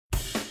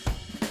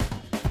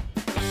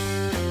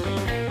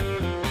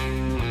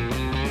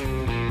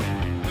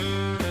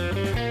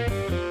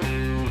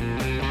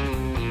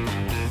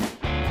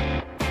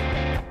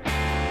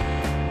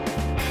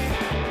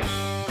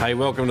Hey,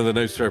 welcome to the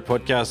Noob Spearo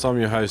Podcast. I'm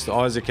your host,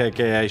 Isaac,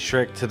 aka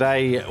Shrek.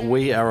 Today,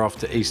 we are off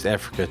to East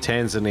Africa,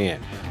 Tanzania,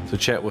 to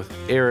chat with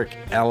Eric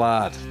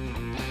Allard.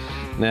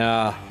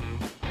 Now,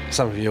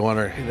 some of you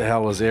wonder, who the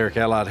hell is Eric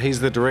Allard?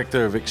 He's the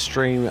director of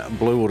Extreme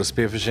Bluewater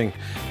Spearfishing.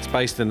 It's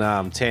based in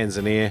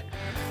Tanzania.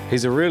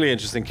 He's a really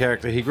interesting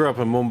character. He grew up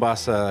in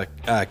Mombasa,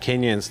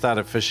 Kenya, and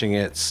started fishing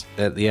at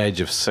the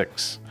age of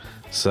 6.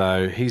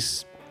 So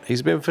he's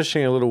been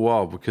fishing a little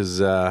while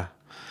because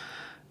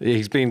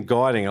he's been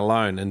guiding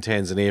alone in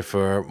Tanzania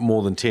for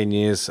more than 10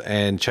 years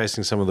and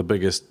chasing some of the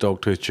biggest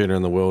dogtooth tuna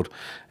in the world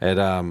at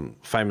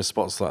famous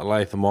spots like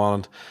Latham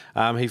Island.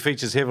 He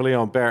features heavily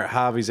on Barrett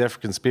Harvey's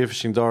African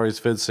Spearfishing Diaries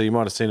vids, so you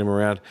might have seen him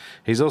around.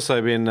 He's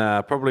also been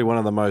probably one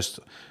of the most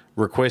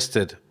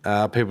requested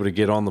people to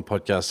get on the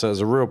podcast, so it was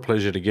a real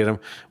pleasure to get him.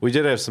 We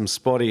did have some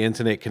spotty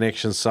internet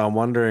connections, so I'm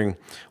wondering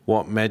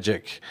what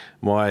magic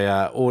my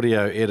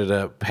audio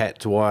editor Pat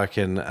Dwyer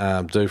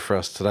can do for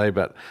us today,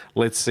 but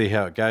let's see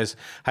how it goes.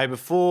 Hey,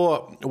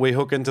 before we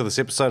hook into this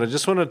episode, I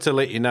just wanted to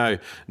let you know,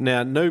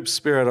 now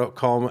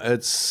noobspearo.com,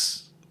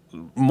 it's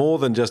more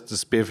than just a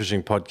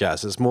spearfishing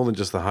podcast. It's more than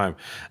just the home.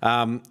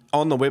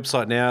 On the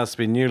website now, it's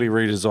been newly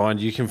redesigned.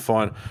 You can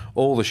find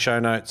all the show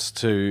notes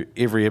to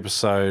every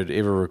episode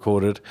ever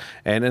recorded.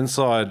 And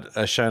inside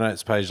a show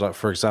notes page, like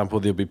for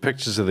example, there'll be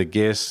pictures of the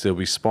guests, there'll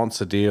be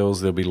sponsor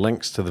deals, there'll be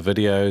links to the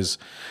videos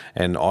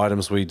and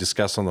items we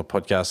discuss on the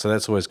podcast. So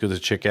that's always good to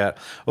check out.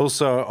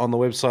 Also on the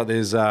website,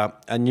 there's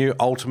a new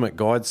Ultimate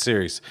Guide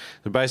series.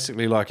 So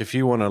basically, like if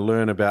you want to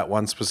learn about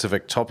one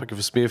specific topic of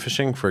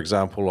spearfishing, for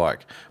example,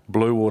 like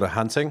blue water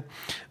hunting,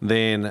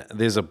 then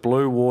there's a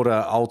Blue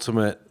Water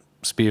Ultimate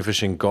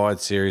Spearfishing Guide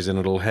series, and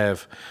it'll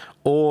have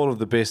all of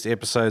the best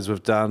episodes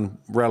we've done,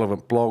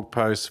 relevant blog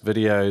posts,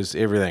 videos,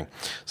 everything.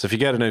 So if you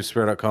go to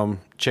noobspearo.com,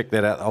 check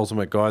that out,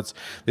 Ultimate Guides.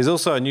 There's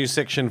also a new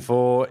section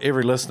for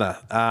every listener.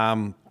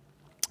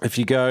 If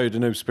you go to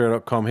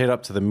noobspearo.com, head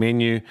up to the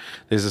menu,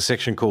 there's a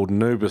section called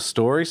Noober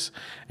Stories,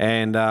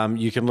 and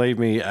you can leave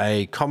me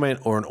a comment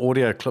or an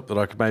audio clip that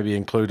I could maybe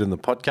include in the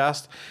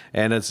podcast,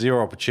 and it's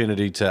your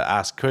opportunity to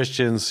ask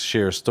questions,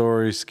 share a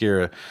story,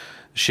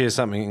 share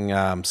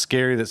something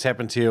scary that's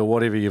happened to you or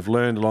whatever you've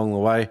learned along the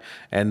way,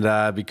 and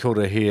it'd be cool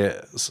to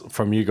hear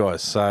from you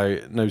guys. So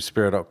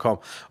noobspearo.com.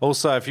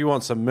 Also, if you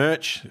want some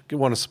merch, you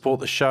want to support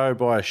the show,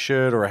 buy a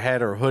shirt or a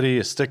hat or a hoodie,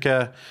 a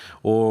sticker,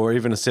 or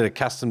even a set of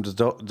custom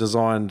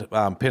designed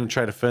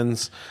penetrator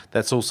fins,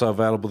 that's also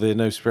available there,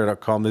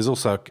 noobspearo.com. There's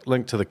also a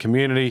link to the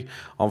community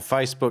on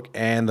Facebook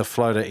and the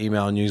Floater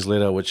email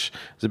newsletter, which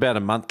is about a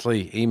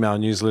monthly email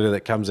newsletter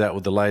that comes out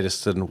with the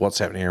latest and what's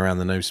happening around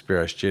the Noob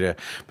Spearo studio.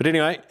 But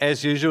anyway,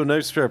 as usual,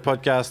 Noob Spearo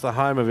Podcast, the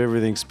home of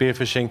everything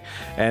spearfishing,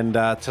 and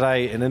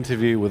today an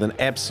interview with an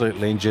absolute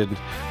legend.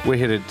 We're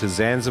headed to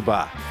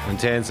Zanzibar in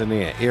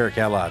Tanzania. Eric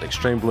Allard,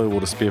 Extreme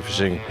Bluewater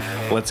Spearfishing.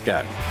 Let's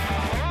go.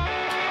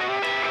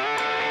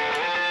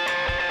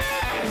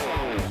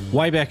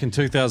 Way back in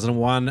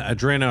 2001,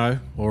 Adreno,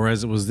 or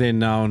as it was then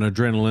known,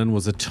 Adrenaline,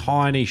 was a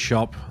tiny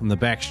shop on the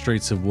back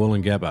streets of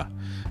Woolloongabba,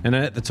 and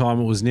at the time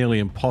it was nearly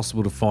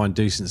impossible to find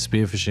decent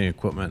spearfishing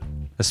equipment,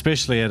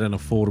 especially at an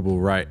affordable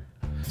rate.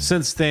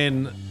 Since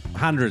then,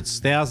 hundreds,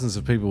 thousands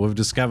of people have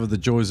discovered the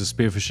joys of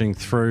spearfishing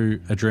through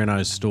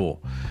Adreno's store.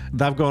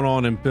 They've gone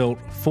on and built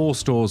 4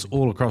 stores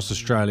all across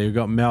Australia. We've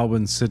got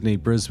Melbourne, Sydney,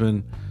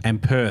 Brisbane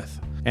and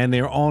Perth. And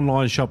their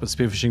online shop at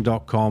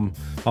spearfishing.com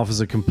offers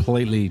a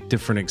completely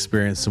different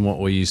experience than what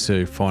we're used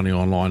to finding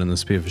online in the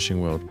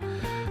spearfishing world.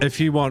 If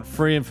you want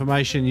free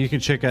information, you can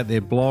check out their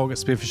blog at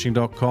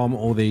spearfishing.com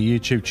or their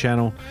YouTube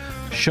channel,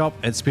 shop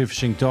at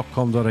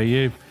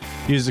spearfishing.com.au.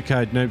 Use the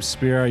code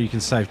NoobSpearo. You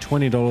can save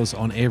 $20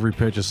 on every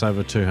purchase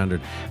over $200.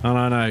 And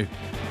I know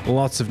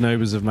lots of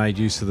noobers have made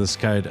use of this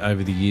code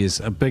over the years.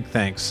 A big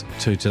thanks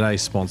to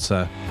today's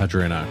sponsor,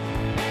 Adreno.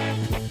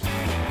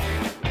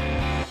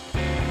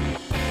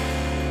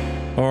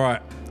 All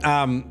right.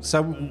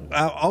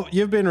 So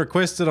you've been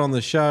requested on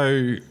the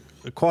show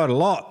quite a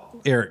lot,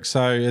 Eric.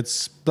 So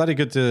it's bloody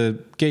good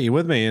to get you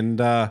with me. And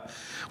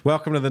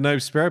welcome to the Noob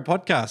Spearo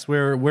Podcast.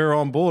 We're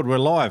on board. We're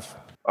live.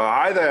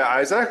 Hi there,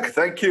 Isaac.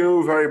 Thank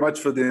you very much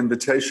for the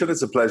invitation.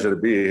 It's a pleasure to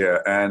be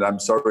here. And I'm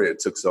sorry it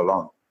took so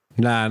long.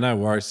 Nah, no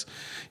worries.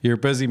 You're a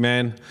busy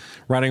man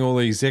running all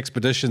these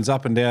expeditions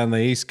up and down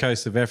the east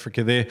coast of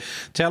Africa there.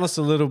 Tell us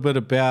a little bit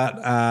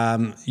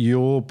about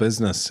your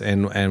business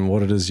and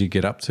what it is you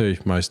get up to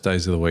most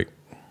days of the week.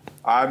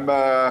 I'm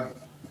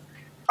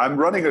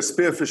running a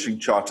spearfishing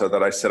charter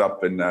that I set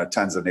up in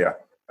Tanzania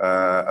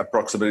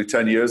approximately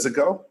 10 years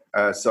ago.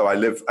 So I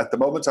live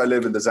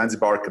in the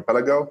Zanzibar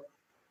archipelago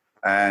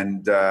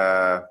and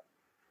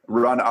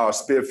run our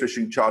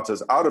spearfishing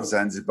charters out of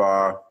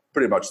Zanzibar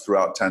pretty much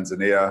throughout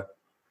Tanzania.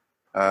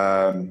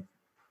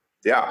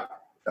 Yeah,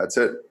 that's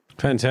it.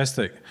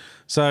 Fantastic.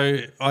 So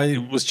I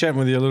was chatting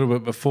with you a little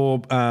bit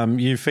before.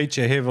 You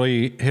feature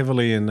heavily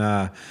in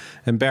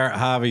Barrett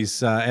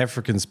Harvey's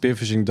African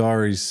Spearfishing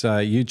Diaries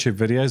YouTube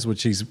videos,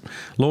 which he's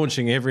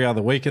launching every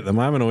other week at the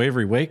moment, or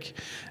every week,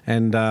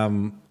 and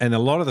a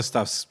lot of the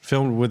stuff's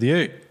filmed with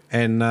you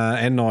and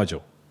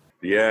Nigel.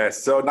 Yeah,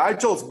 so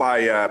Nigel's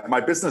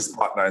my business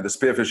partner in the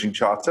spearfishing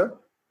charter.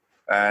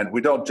 And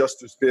we don't just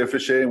do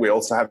spearfishing. We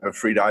also have a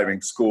free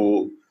diving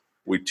school.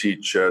 We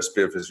teach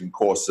spearfishing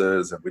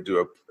courses, and we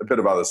do a bit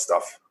of other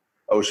stuff,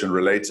 ocean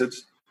related.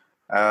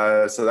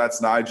 So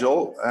that's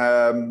Nigel.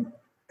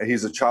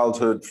 He's a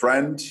childhood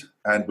friend,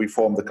 and we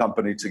formed the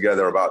company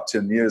together about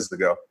 10 years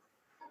ago.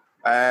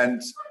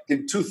 And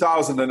in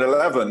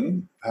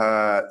 2011,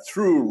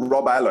 through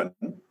Rob Allen,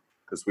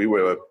 because we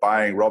were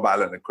buying Rob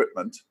Allen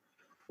equipment,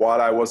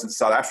 while I was in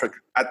South Africa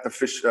at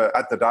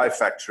the dive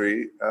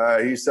factory,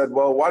 he said,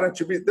 "Well, why don't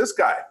you meet this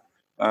guy?"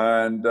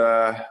 And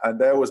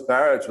there was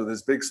Barrett with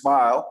his big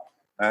smile,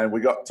 and we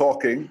got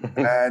talking.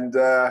 And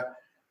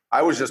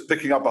I was just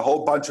picking up a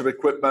whole bunch of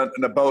equipment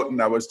and a boat,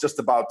 and I was just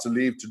about to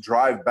leave to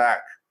drive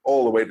back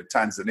all the way to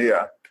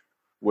Tanzania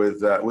with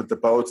the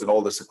boat and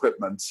all this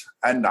equipment,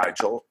 and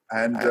Nigel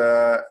and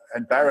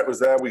Barrett was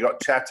there. We got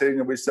chatting,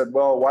 and we said,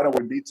 "Well, why don't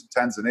we meet in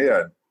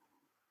Tanzania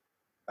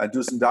and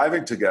do some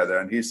diving together?"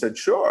 And he said,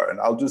 "Sure, and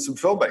I'll do some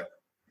filming."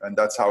 And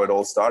that's how it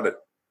all started.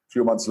 A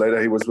few months later,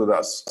 he was with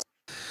us.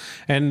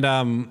 And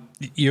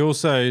you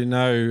also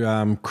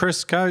know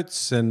Chris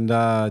Coates, and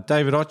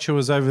David Ocher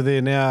was over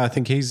there now. I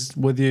think he's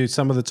with you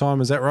some of the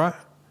time. Is that right?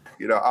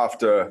 You know,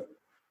 after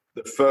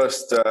the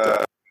first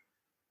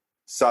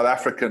South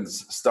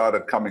Africans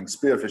started coming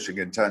spearfishing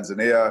in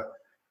Tanzania,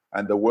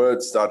 and the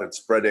word started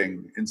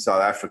spreading in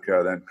South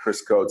Africa, then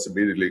Chris Coates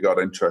immediately got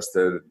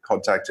interested and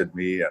contacted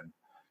me,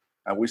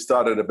 and we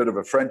started a bit of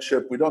a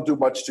friendship. We don't do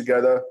much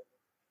together.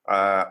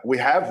 We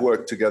have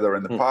worked together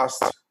in the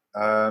past.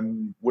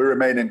 We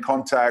remain in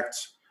contact.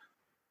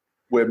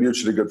 We're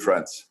mutually good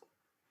friends.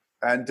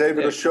 And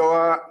David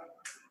Ochoa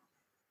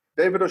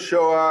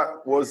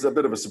was a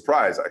bit of a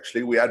surprise,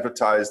 actually. We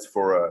advertised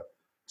for a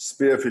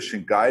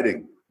spearfishing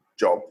guiding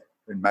job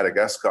in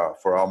Madagascar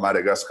for our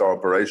Madagascar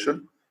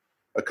operation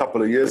a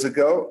couple of years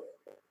ago.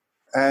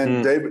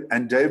 And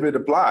David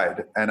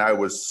applied, and I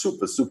was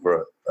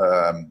super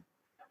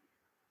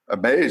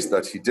amazed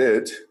that he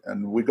did.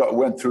 And we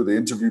went through the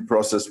interview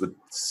process with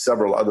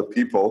several other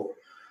people.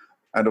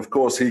 And of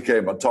course, he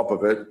came on top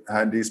of it,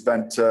 and he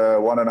spent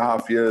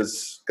 1.5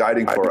 years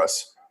guiding for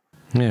us.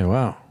 Yeah,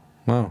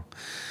 wow.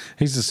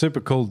 He's a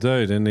super cool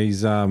dude, and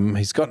he's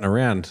gotten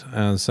around,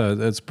 so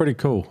it's pretty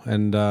cool.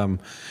 And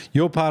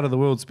your part of the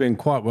world's been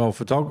quite well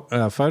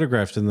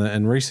photographed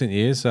in recent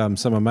years.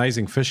 Some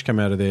amazing fish come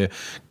out of there.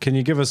 Can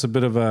you give us a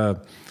bit of an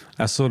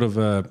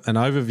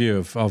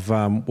overview of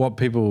what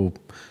people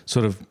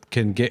sort of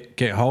can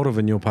get hold of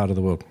in your part of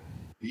the world?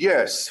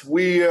 Yes,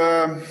 we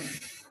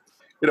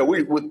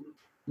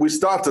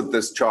started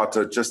this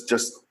charter just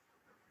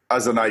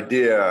as an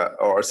idea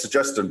or a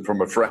suggestion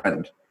from a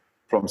friend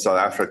from South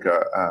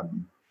Africa.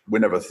 We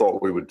never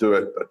thought we would do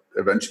it, but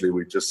eventually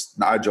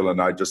Nigel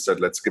and I just said,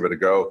 let's give it a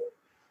go.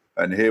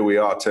 And here we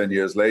are 10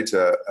 years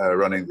later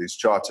running these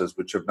charters,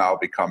 which have now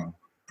become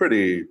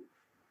pretty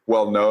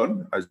well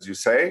known, as you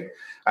say.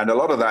 And a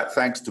lot of that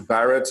thanks to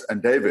Barrett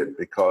and David,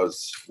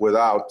 because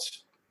without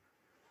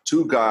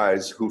two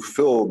guys who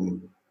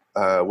film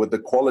with the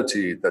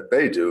quality that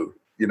they do,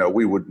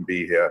 we wouldn't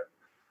be here.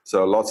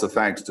 So lots of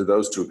thanks to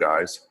those two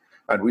guys.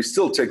 And we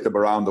still take them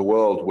around the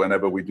world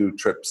whenever we do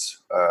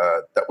trips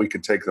that we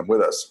can take them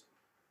with us.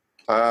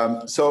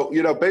 So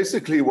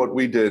basically what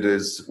we did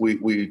is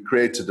we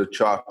created a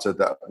charter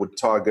that would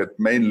target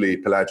mainly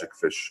pelagic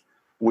fish.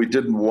 We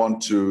didn't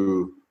want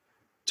to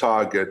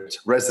target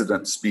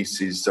resident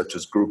species such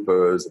as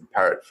groupers and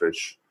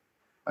parrotfish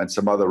and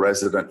some other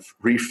resident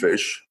reef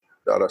fish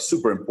that are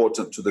super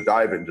important to the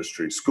dive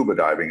industry, scuba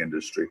diving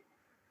industry.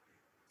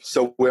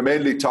 So we're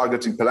mainly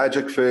targeting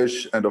pelagic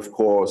fish. And of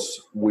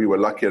course, we were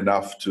lucky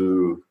enough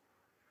to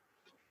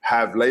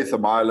have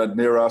Latham Island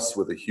near us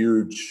with a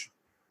huge,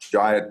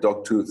 giant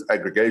dogtooth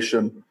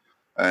aggregation.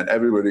 And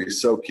everybody is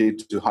so keen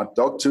to hunt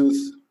dogtooth.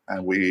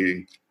 And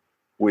we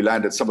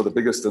landed some of the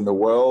biggest in the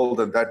world.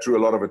 And that drew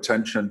a lot of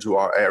attention to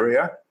our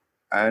area.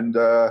 And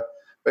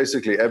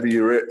basically every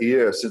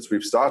year since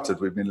we've started,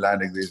 we've been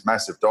landing these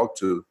massive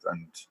dogtooth.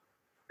 And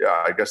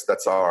yeah, I guess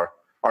that's our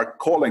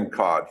calling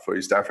card for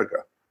East Africa.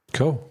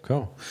 Cool.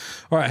 All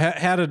right,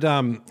 how did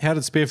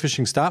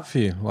spearfishing start for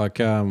you? Like,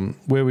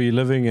 where were you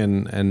living,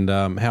 and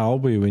how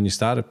old were you when you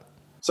started?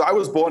 So I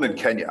was born in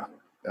Kenya.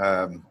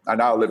 I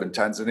now live in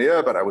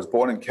Tanzania, but I was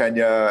born in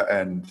Kenya,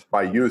 and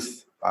my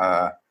youth,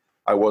 I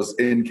was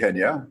in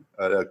Kenya,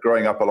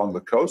 growing up along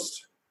the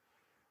coast.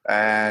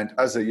 And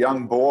as a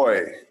young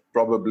boy,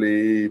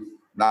 probably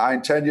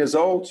 9-10 years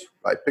old,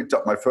 I picked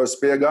up my first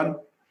spear gun.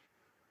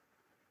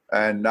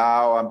 And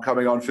now I'm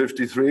coming on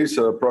 53,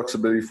 so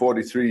approximately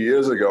 43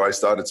 years ago, I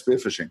started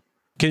spearfishing.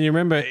 Can you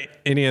remember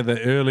any of the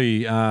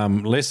early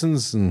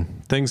lessons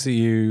and things that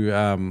you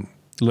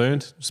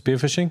learned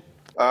spearfishing?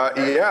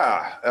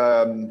 Yeah.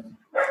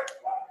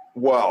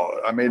 Well,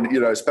 I mean,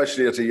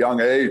 especially at a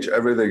young age,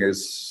 everything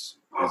is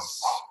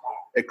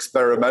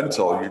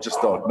experimental. You just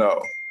don't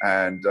know.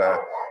 And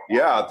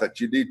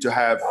that you need to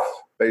have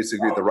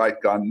basically the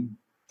right gun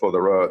for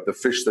the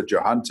fish that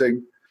you're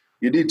hunting.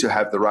 You need to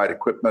have the right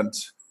equipment.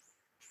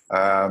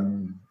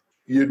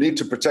 you need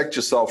to protect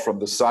yourself from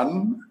the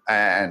sun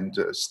and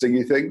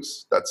stingy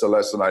things. That's a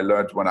lesson I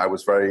learned when I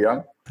was very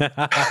young.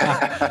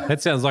 That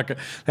sounds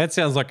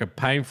like a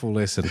painful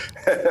lesson.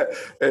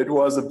 It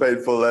was a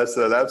painful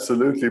lesson,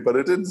 absolutely, but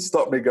it didn't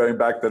stop me going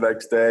back the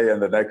next day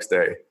and the next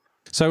day.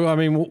 So, I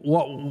mean,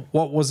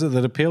 what was it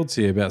that appealed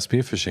to you about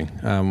spearfishing?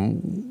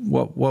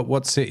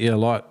 What set you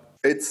alight?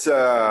 It's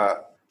the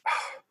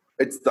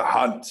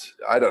hunt.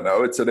 I don't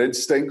know. It's an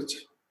instinct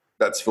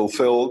that's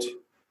fulfilled.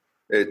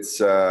 It's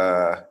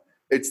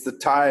the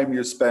time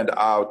you spend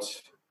out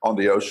on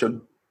the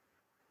ocean.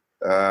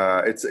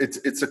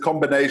 It's a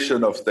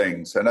combination of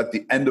things, and at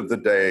the end of the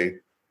day,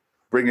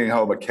 bringing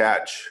home a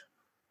catch,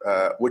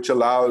 which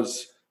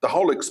allows the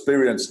whole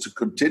experience to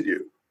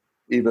continue,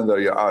 even though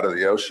you're out of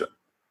the ocean.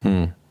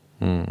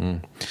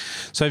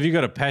 So have you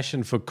got a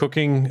passion for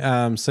cooking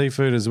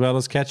seafood as well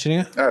as catching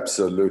it?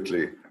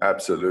 Absolutely.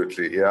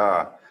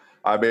 Yeah.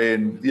 I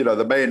mean,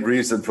 the main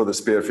reason for the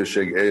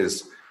spearfishing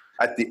is,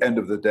 at the end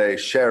of the day,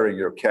 sharing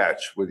your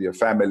catch with your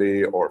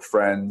family or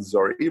friends,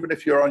 or even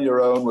if you're on your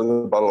own with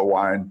a bottle of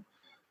wine.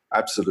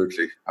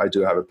 Absolutely. I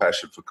do have a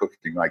passion for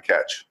cooking my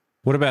catch.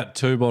 What about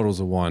 2 bottles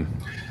of wine?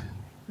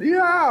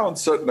 Yeah, on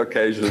certain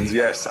occasions,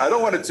 yes. I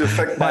don't want it to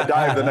affect my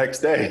dive the next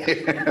day.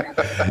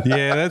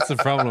 Yeah, that's the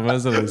problem,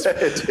 isn't it?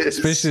 It is.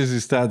 Especially as you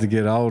start to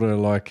get older.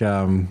 Like,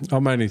 I'm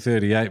only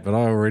 38, but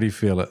I already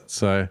feel it.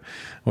 So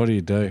what do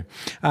you do?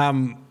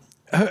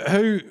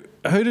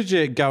 Who did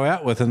you go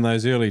out with in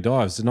those early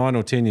dives? 9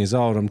 or 10 years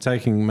old. I'm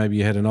taking, maybe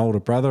you had an older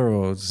brother,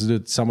 or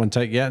did someone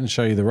take you out and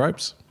show you the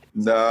ropes?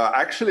 No,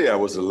 actually, I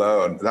was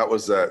alone. That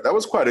was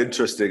quite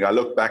interesting. I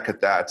look back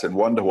at that and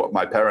wonder what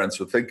my parents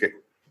were thinking,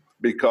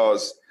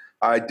 because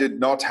I did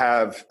not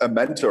have a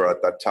mentor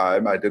at that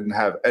time. I didn't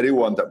have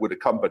anyone that would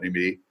accompany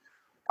me.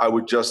 I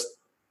would just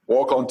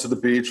walk onto the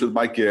beach with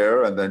my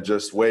gear and then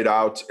just wade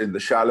out in the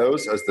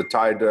shallows as the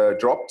tide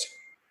dropped,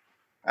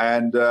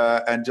 and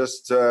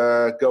just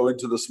go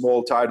into the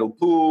small tidal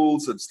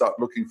pools and start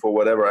looking for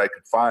whatever I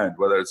could find,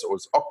 whether it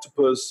was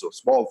octopus or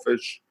small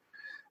fish.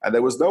 And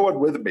there was no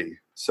one with me.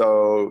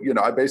 So,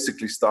 I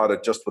basically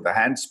started just with a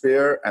hand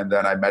spear, and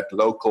then I met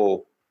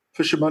local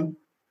fishermen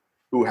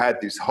who had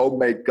these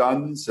homemade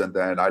guns, and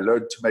then I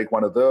learned to make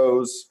one of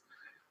those.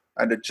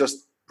 And it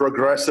just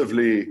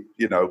progressively,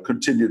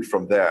 continued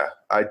from there.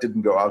 I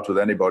didn't go out with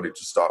anybody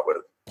to start with.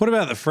 What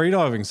about the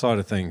freediving side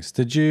of things?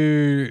 Did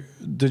you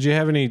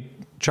have any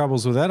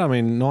troubles with that? I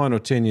mean, 9 or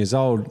 10 years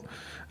old,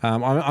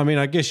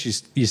 I guess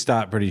you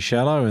start pretty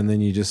shallow and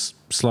then you just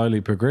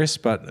slowly progress,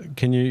 but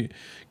can you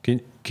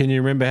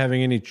remember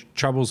having any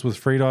troubles with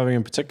freediving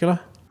in particular?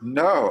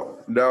 No,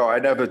 I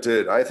never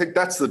did. I think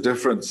that's the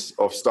difference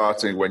of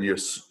starting when you're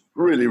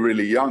really,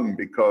 really young,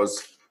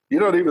 because you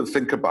don't even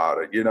think about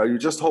it. You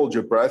just hold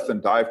your breath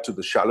and dive to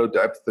the shallow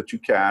depth that you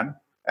can.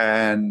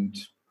 And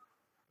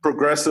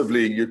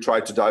progressively, you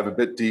try to dive a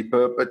bit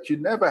deeper, but you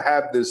never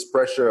have this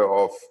pressure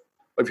of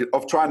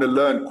trying to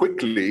learn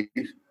quickly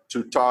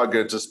to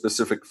target a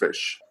specific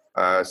fish.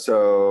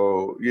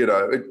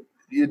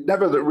 You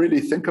never really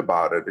think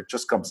about it. It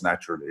just comes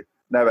naturally.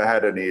 Never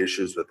had any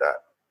issues with that.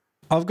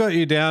 I've got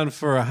you down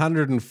for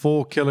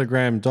 104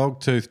 kilogram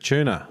dogtooth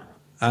tuna.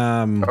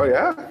 Oh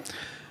yeah?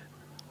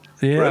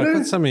 Yeah, really? I've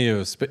got some of you.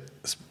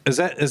 Is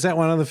that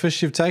one of the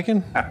fish you've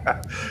taken?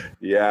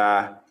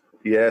 Yeah.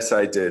 Yes,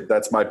 I did.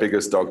 That's my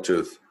biggest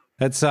dogtooth.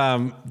 It's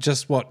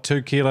just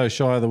 2 kilos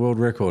shy of the world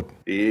record?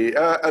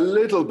 Yeah, a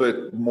little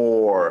bit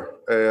more.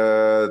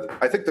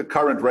 I think the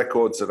current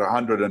record's at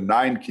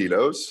 109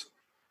 kilos.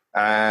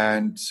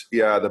 And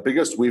yeah, the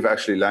biggest we've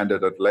actually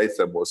landed at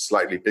Latham was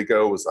slightly bigger,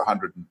 it was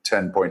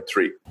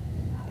 110.3.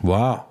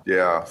 Wow.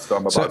 Yeah, so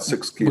I'm about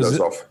 6 kilos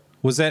off.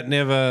 Was that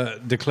never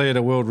declared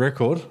a world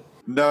record?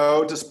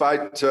 No,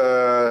 despite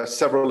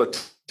several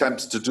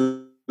attempts to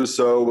do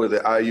so with the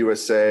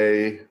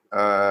IUSA,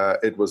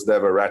 it was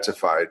never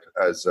ratified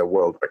as a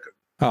world record.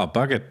 Oh,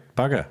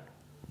 bugger.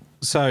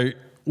 So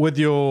with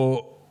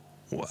your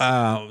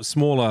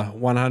smaller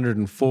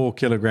 104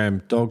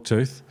 kilogram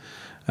dogtooth,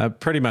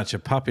 pretty much a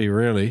puppy,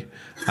 really.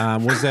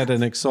 Was that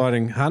an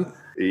exciting hunt?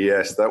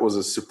 Yes, that was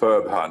a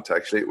superb hunt.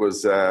 Actually, it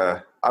was.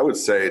 I would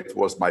say it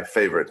was my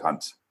favorite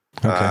hunt.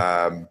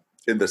 Okay.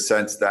 In the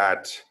sense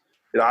that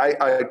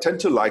I tend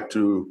to like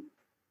to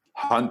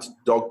hunt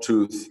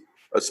dogtooth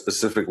a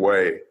specific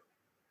way,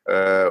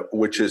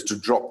 which is to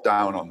drop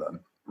down on them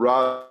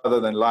rather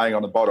than lying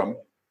on the bottom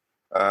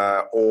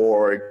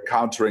or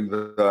encountering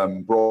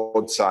them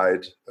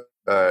broadside.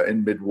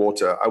 In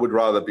mid-water, I would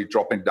rather be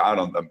dropping down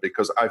on them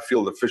because I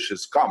feel the fish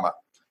is calmer.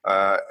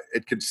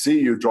 It can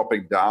see you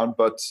dropping down,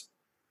 but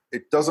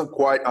it doesn't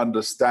quite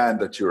understand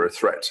that you're a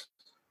threat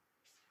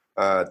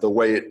the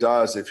way it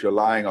does if you're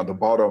lying on the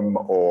bottom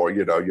or,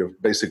 you're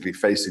basically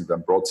facing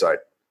them broadside.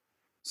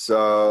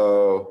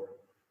 So,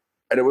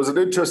 and it was an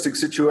interesting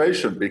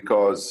situation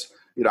because,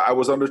 I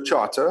was on a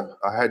charter.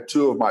 I had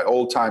 2 of my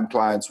old-time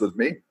clients with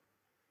me.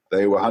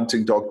 They were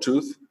hunting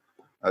dogtooth.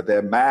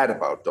 They're mad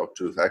about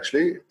dogtooth,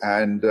 actually,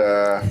 and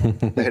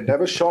they had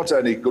never shot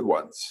any good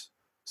ones.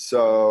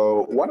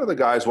 So one of the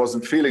guys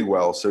wasn't feeling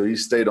well, so he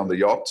stayed on the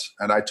yacht,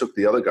 and I took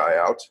the other guy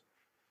out.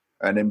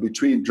 And in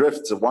between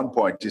drifts, at one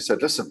point, he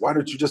said, "Listen, why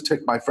don't you just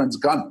take my friend's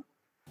gun?"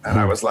 And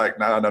I was like,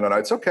 no,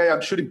 it's okay. I'm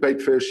shooting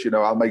bait fish.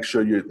 I'll make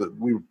sure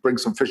we bring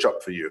some fish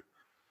up for you.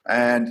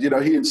 And,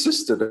 he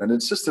insisted,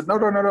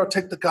 no,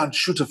 take the gun,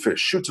 shoot a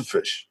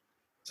fish.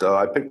 So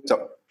I picked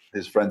up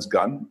his friend's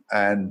gun,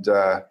 and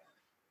a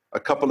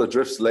couple of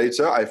drifts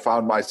later, I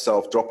found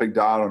myself dropping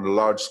down on a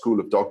large school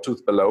of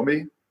dogtooth below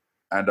me,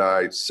 and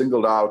I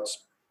singled out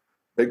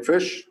big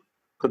fish,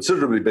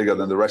 considerably bigger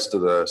than the rest of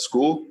the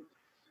school.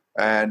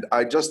 And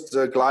I just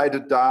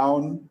glided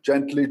down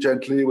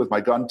gently with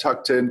my gun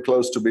tucked in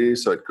close to me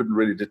so it couldn't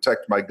really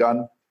detect my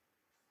gun.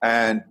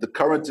 And the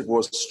current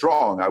was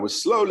strong. I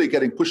was slowly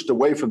getting pushed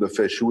away from the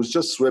fish, who was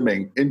just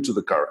swimming into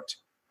the current,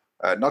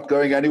 not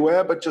going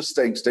anywhere, but just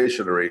staying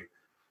stationary.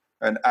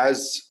 And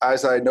as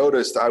I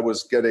noticed I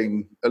was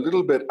getting a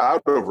little bit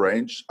out of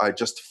range, I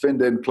just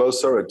finned in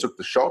closer and took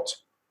the shot.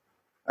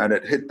 And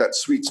it hit that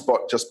sweet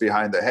spot just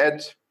behind the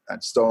head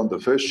and stoned the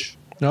fish.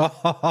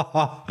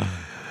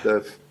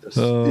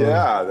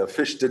 The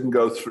fish didn't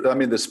go through. I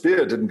mean, the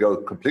spear didn't go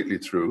completely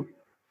through.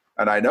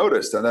 And I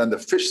noticed, and then the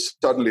fish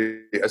suddenly,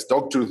 as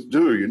dogtooth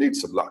do, you need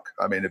some luck.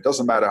 I mean, it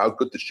doesn't matter how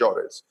good the shot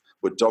is.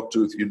 With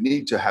dogtooth, you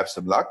need to have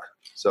some luck.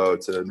 So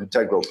it's an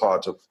integral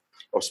part of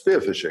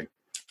spearfishing.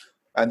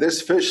 And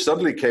this fish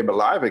suddenly came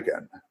alive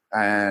again,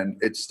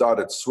 and it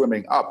started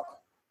swimming up,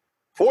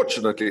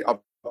 fortunately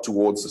up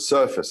towards the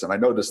surface. And I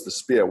noticed the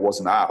spear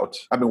wasn't out.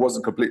 I mean, it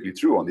wasn't completely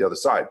through on the other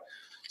side.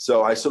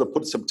 So I sort of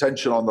put some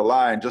tension on the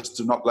line just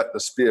to not let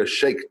the spear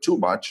shake too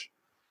much.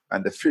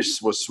 And the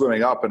fish was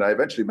swimming up, and I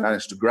eventually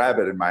managed to grab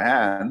it in my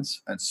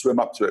hands and swim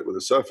up to it with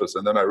the surface.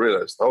 And then I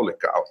realized, holy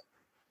cow,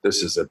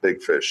 this is a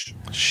big fish.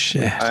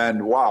 Shit.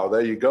 And wow,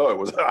 there you go. It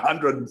was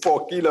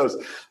 104 kilos.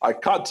 I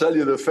can't tell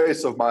you the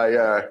face of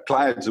my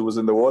client who was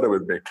in the water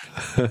with me.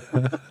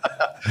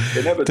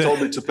 They never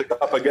told me to pick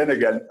up a gun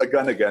again.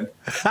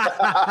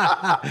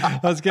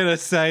 I was going to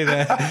say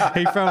that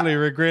he probably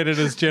regretted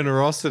his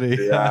generosity.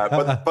 Yeah,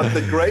 but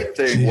the great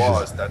thing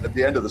was that at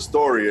the end of the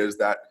story is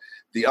that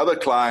the other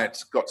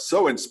client got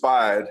so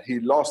inspired,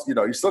 he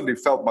suddenly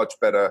felt much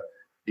better.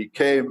 He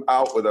came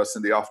out with us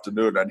in the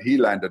afternoon, and he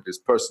landed his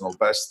personal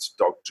best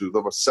dogtooth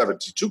of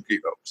 72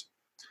 kilos.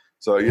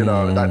 So,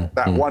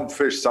 that one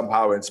fish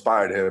somehow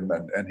inspired him,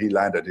 and he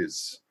landed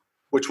his,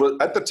 which was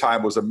at the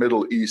time was a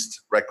Middle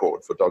East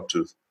record for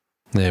dogtooth.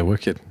 Yeah,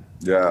 wicked.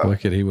 Yeah.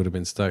 Wicked. He would have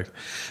been stoked.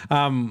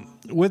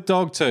 With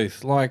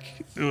dogtooth, like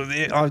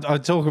I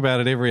talk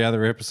about it every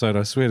other episode.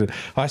 I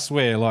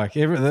swear, like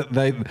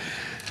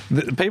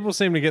people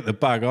seem to get the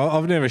bug.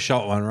 I've never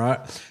shot one, right?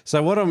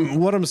 So what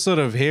I'm sort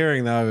of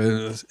hearing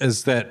though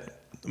is that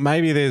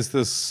maybe there's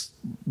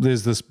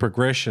this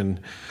progression.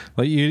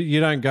 Like you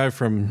don't go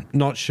from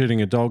not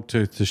shooting a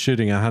dogtooth to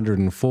shooting a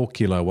 104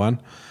 kilo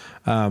one.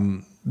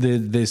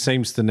 There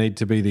seems to need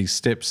to be these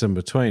steps in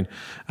between.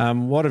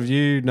 What have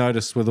you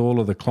noticed with all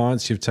of the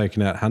clients you've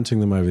taken out hunting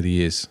them over the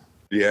years?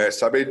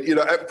 Yes, I mean,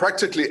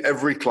 practically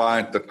every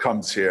client that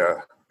comes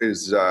here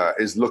is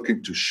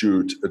looking to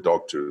shoot a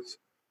dogtooth,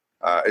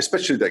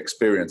 especially the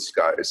experienced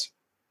guys.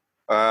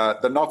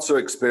 The not so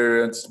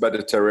experienced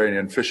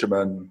Mediterranean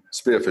fishermen,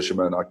 spear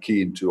fishermen, are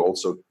keen to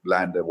also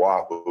land a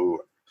Wahoo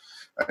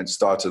and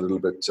start a little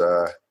bit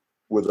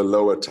with a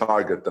lower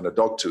target than a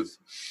dogtooth.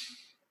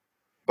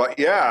 But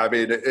yeah, I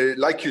mean,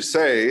 like you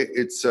say,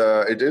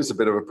 it is a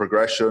bit of a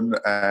progression,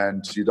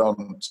 and you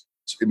don't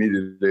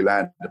immediately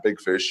land a big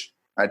fish.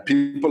 And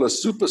people are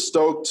super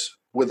stoked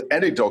with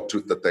any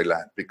dogtooth that they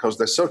land because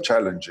they're so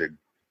challenging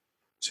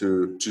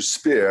to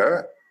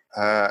spear,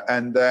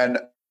 and then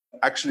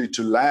actually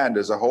to land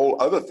is a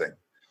whole other thing.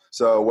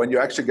 So when you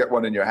actually get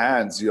one in your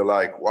hands, you're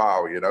like,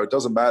 wow, it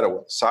doesn't matter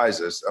what the size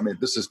is. I mean,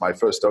 this is my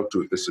first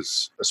dogtooth. This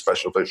is a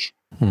special fish.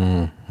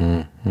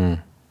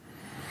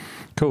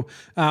 Cool.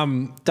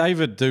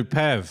 David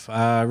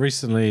Dupav,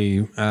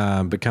 recently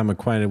become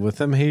acquainted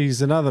with him.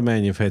 He's another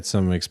man you've had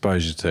some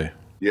exposure to.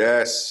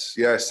 Yes.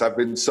 I've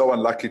been so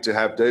unlucky to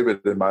have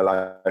David in my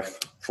life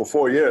for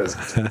 4 years.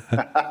 No,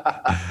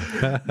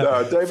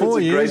 David's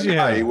a great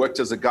guy. He worked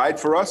as a guide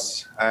for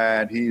us,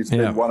 and he's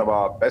been one of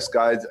our best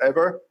guides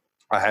ever.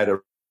 I had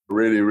a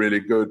really, really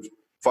good,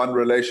 fun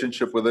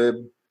relationship with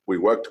him. We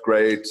worked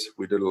great.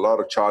 We did a lot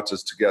of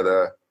charters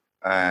together,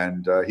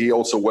 and he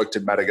also worked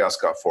in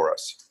Madagascar for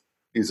us.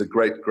 He's a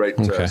great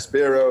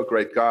spearo,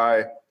 great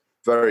guy,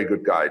 very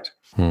good guide.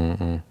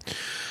 Mm-hmm.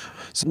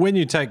 So when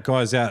you take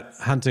guys out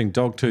hunting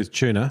dogtooth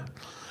tuna,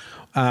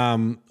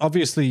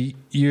 obviously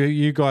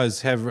you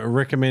guys have a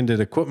recommended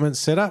equipment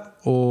setup,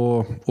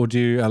 or do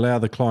you allow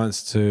the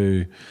clients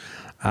to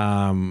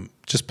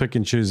just pick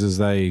and choose as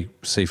they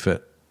see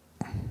fit?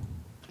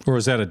 Or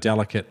is that a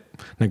delicate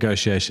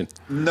negotiation?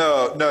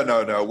 No.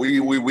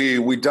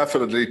 We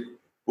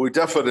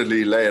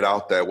definitely lay it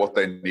out there what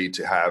they need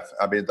to have.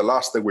 I mean, the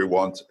last thing we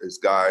want is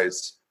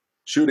guys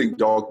shooting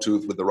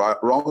dogtooth with the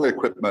wrong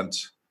equipment,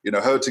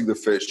 hurting the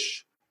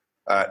fish,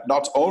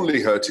 not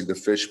only hurting the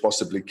fish,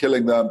 possibly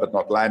killing them, but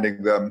not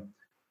landing them.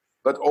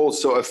 but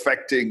also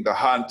affecting the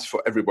hunt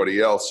for everybody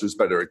else who's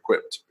better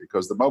equipped.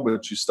 Because the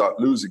moment you start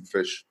losing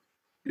fish,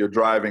 you're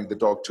driving the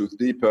dogtooth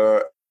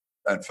deeper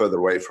and further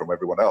away from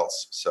everyone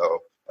else. So,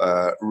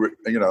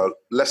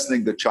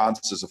 lessening the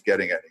chances of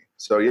getting any.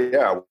 So,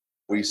 yeah,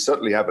 we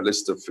certainly have a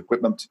list of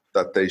equipment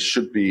that they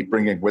should be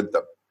bringing with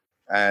them.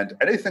 And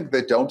anything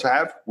they don't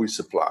have, we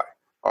supply.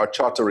 Our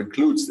charter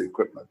includes the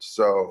equipment.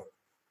 So,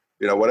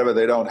 whatever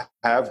they don't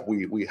have,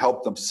 we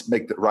help them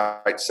make the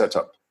right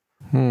setup.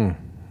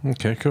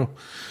 Okay, cool.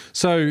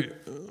 So,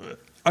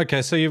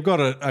 so you've got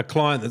a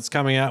client that's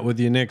coming out with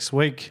you next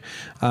week.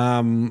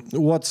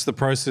 What's the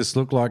process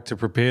look like to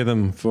prepare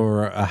them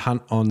for a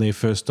hunt on their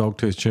first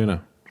dogtooth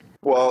tuna?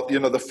 Well,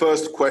 the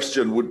first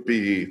question would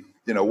be,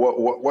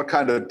 what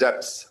kind of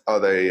depths are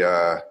they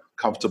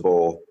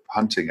comfortable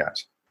hunting at?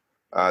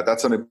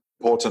 That's an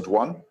important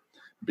one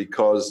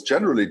because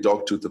generally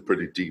dogtooth are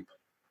pretty deep.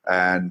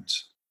 And,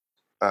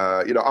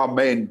 our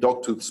main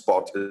dogtooth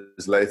spot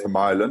is Latham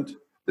Island.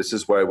 This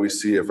is where we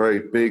see a very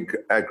big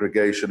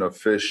aggregation of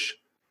fish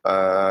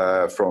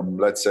from,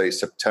 let's say,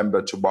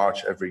 September to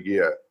March every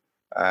year.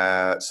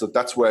 So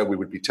that's where we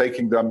would be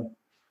taking them.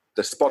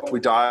 The spot we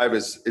dive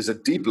is a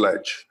deep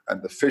ledge,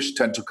 and the fish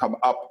tend to come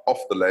up off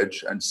the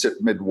ledge and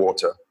sit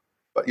mid-water.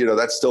 But,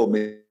 that still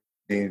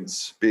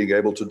means being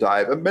able to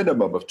dive a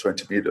minimum of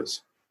 20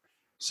 meters.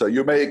 So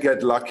you may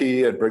get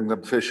lucky and bring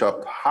them fish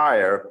up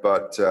higher,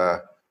 but,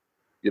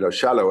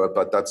 shallower,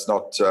 but that's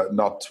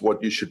not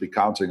what you should be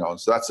counting on.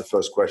 So that's the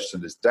first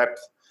question is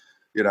depth,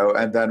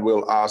 and then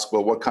we'll ask,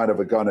 well, what kind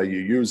of a gun are you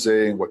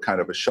using? What kind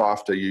of a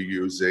shaft are you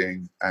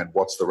using? And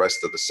what's the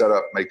rest of the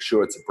setup? Make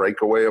sure it's a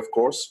breakaway, of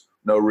course.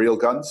 No real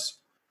guns.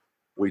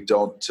 We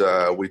don't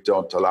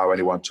allow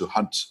anyone to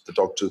hunt the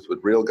dogtooth with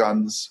real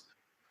guns.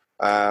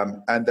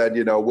 And then,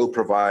 we'll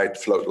provide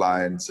float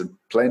lines and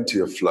plenty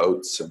of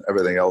floats and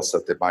everything else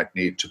that they might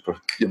need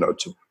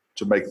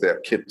to make their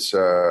kit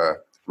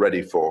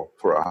ready for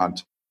a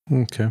hunt.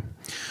 Okay.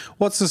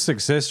 What's the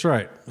success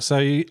rate?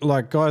 So,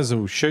 guys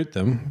will shoot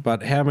them,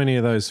 but how many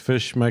of those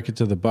fish make it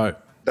to the boat?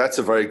 That's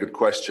a very good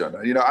question.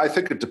 I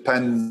think it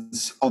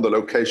depends on the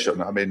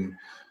location. I mean,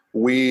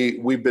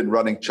 we've been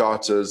running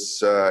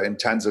charters in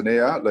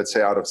Tanzania, let's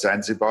say out of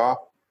Zanzibar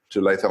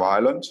to Latham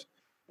Island.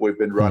 We've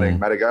been running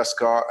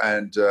Madagascar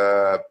and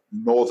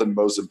northern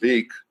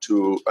Mozambique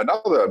to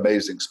another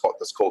amazing spot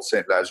that's called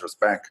St. Lazarus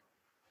Bank.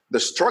 The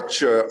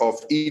structure of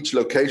each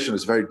location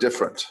is very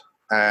different,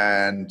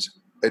 and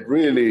it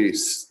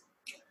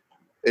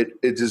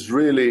is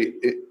really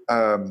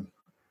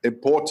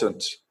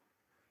important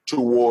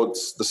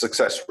towards the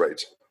success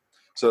rate.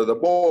 So the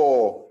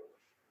more,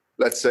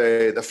 let's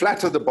say, the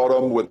flatter the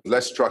bottom with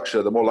less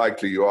structure, the more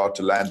likely you are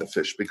to land the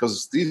fish,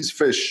 because these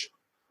fish,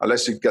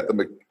 unless you get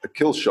them a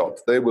kill shot,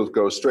 they will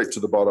go straight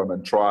to the bottom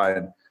and try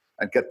and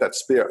get that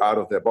spear out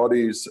of their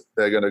bodies.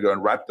 They're going to go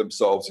and wrap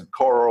themselves in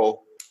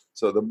coral.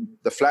 So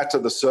the flatter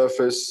the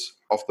surface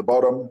of the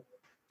bottom,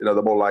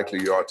 the more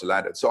likely you are to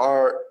land it. So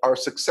our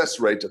success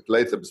rate at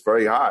Latham is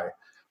very high.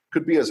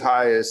 Could be as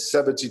high as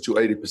 70 to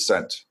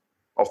 80%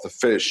 of the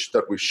fish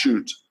that we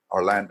shoot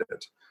are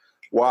landed.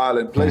 While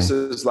in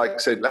places like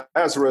St.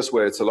 Lazarus,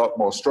 where it's a lot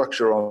more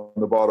structure on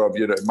the bottom,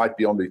 it might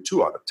be only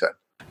 2 out of 10.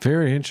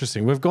 Very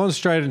interesting. We've gone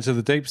straight into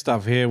the deep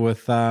stuff here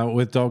with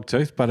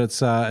Dogtooth, but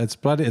it's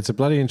a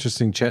bloody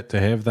interesting chat to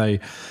have.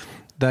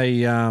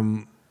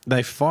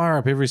 They fire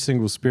up every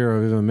single spear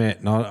I've ever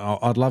met, and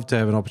I'd love to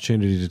have an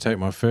opportunity to take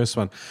my first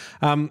one.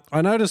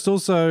 I noticed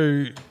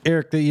also,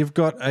 Eric, that you've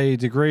got a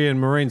degree in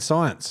marine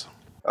science.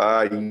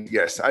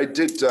 Yes, I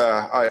did.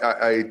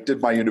 I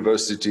did my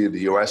university in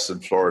the US in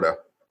Florida,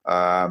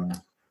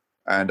 and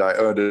I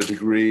earned a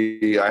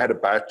degree. I had a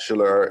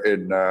bachelor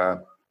in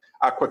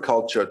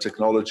aquaculture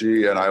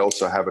technology, and I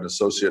also have an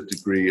associate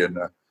degree in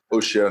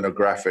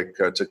oceanographic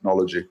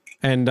technology.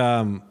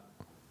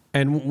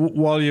 And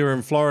while you were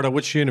in Florida,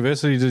 which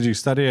university did you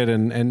study at,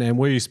 and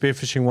were you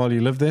spearfishing while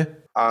you lived there?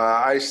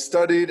 I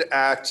studied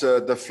at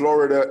the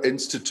Florida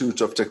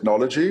Institute of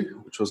Technology,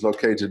 which was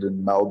located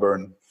in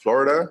Melbourne,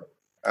 Florida.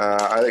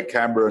 I think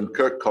Cameron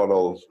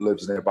Kirkconnell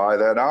lives nearby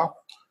there now.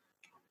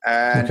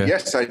 And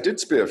yes, I did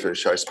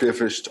spearfish. I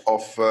spearfished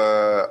off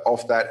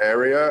that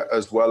area,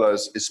 as well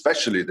as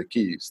especially the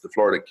Keys. The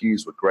Florida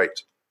Keys were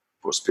great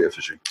for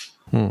spearfishing.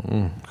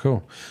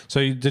 Cool.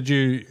 So did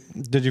you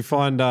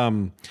find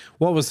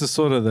what was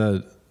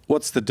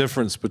what's the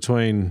difference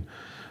between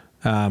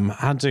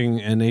hunting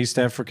in East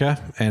Africa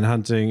and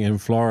hunting in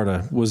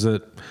Florida? Was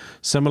it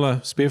similar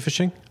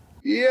spearfishing?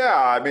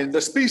 Yeah, I mean, the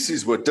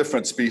species were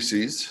different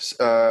species.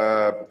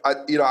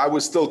 I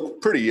was still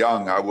pretty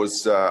young. I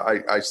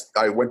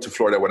went to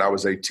Florida when I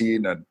was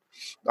 18, and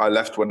I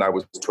left when I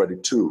was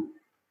 22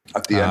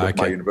 at the end of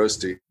my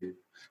university.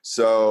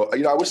 So,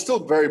 I was still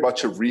very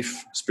much a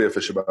reef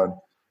spearfisherman,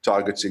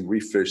 targeting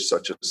reef fish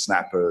such as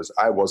snappers.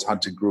 I was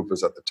hunting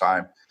groupers at the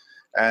time.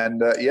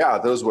 And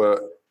those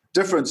were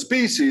different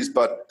species,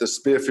 but the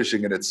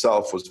spearfishing in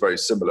itself was very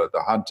similar.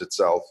 The hunt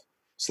itself,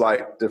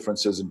 slight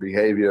differences in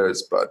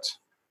behaviors, but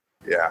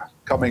Yeah,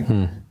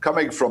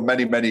 coming from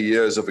many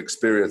years of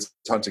experience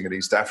hunting in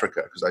East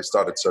Africa, because I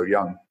started so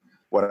young.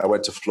 When I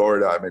went to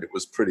Florida, I mean, it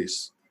was pretty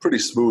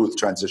smooth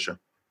transition.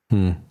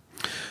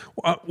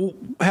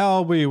 How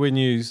old were you when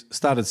you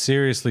started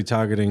seriously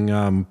targeting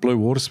blue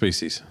water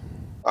species?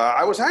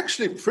 I was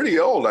actually pretty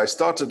old. I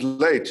started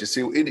late. You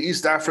see, in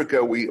East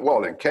Africa,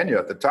 in Kenya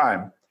at the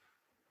time,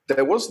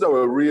 there was no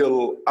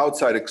real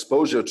outside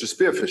exposure to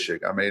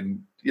spearfishing. I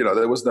mean,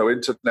 there was no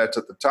internet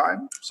at the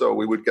time, so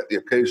we would get the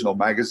occasional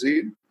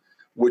magazine,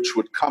 which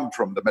would come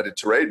from the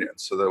Mediterranean.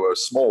 So there were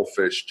small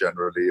fish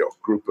generally, or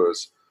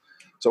groupers.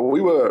 So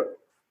we were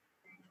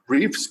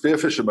reef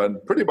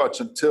spearfishermen pretty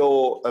much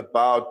until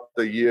about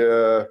the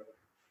year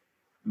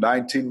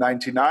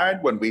 1999,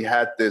 when we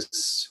had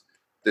this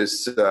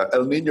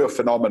El Nino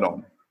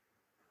phenomenon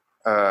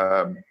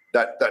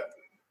that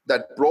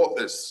brought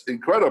this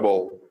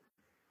incredible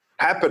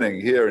happening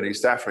here in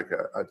East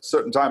Africa. At a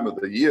certain time of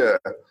the year,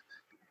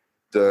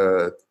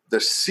 the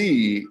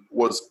sea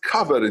was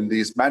covered in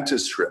these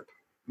mantis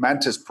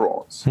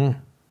prawns.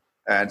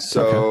 And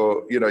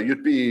so,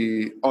 you'd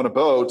be on a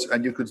boat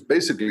and you could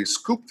basically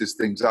scoop these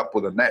things up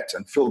with a net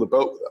and fill the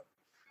boat with them.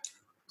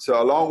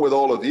 So along with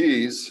all of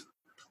these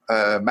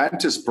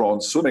mantis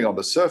prawns swimming on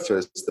the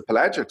surface, the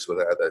pelagics were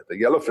there, the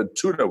Yellowfin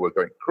Tuna were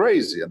going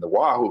crazy, and the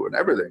Wahoo and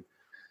everything.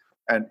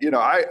 And,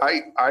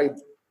 I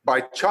by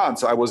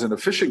chance, I was in a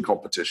fishing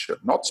competition,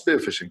 not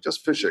spearfishing,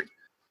 just fishing.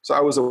 So I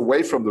was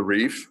away from the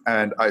reef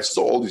and I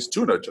saw all these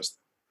tuna just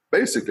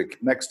basically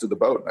next to the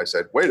boat. And I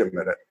said, wait a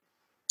minute,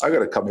 I got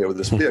to come here with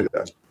a spear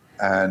gun.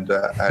 And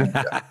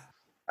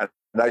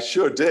I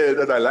sure did.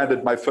 And I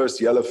landed my first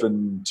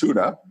Yellowfin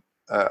Tuna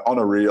on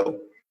a reel.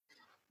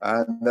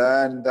 And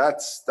then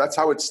that's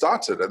how it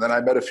started. And then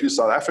I met a few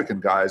South African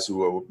guys who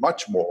were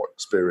much more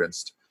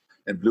experienced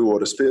in blue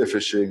water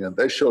spearfishing, and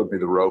they showed me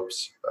the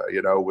ropes,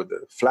 with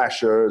the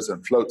flashers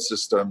and float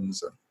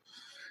systems. And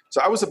so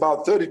I was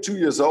about 32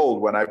 years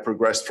old when I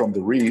progressed from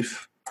the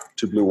reef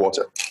to blue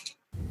water.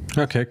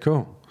 Okay,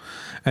 cool.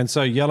 And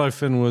so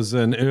yellowfin was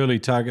an early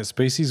target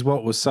species.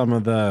 What was some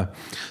of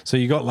so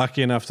you got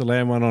lucky enough to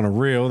land one on a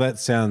reel. That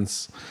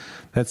sounds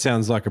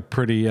like a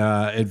pretty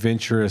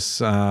adventurous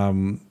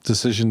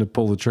decision to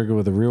pull the trigger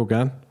with a reel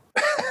gun.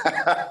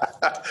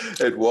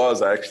 It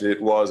was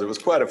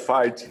quite a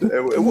fight.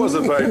 It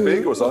wasn't very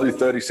big. It was only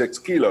 36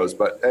 kilos,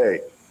 but hey,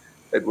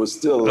 it was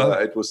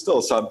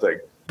still something.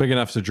 Big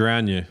enough to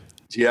drown you.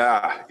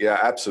 Yeah,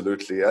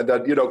 absolutely. And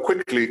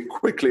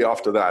quickly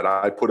after that,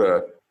 I put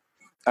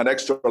an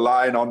extra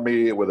line on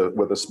me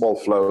with a small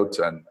float,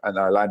 and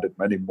I landed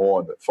many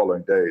more in the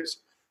following days.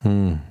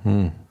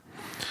 Mm-hmm.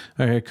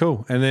 Okay,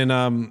 cool. And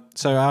then,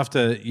 so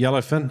after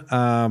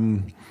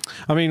yellowfin,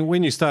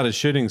 when you started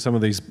shooting some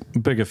of these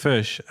bigger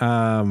fish,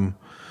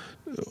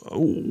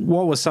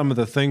 what were some of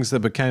the things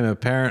that became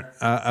apparent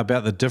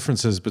about the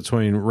differences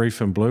between reef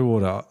and blue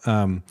water?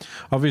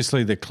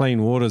 Obviously, the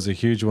clean water is a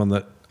huge one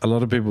that a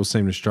lot of people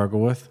seem to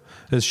struggle with.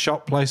 Does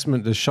shot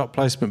placement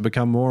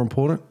become more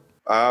important?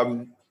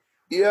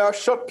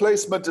 Shot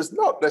placement is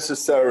not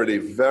necessarily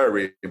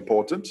very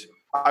important.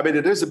 I mean,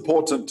 it is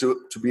important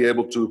to be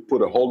able to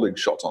put a holding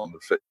shot on the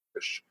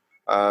fish.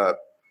 But,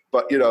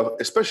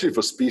 especially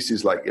for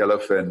species like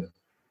yellowfin,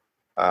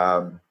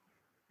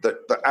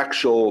 the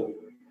actual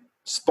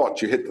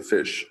spot you hit the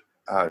fish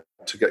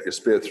to get your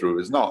spear through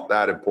is not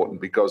that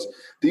important, because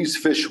these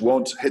fish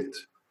won't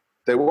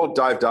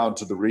dive down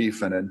to the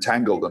reef and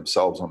entangle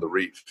themselves on the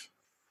reef.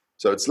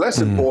 So it's less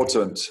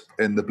important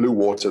in the blue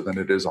water than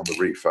it is on the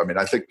reef. I mean,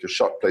 I think your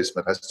shot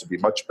placement has to be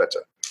much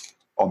better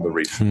on the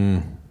reef.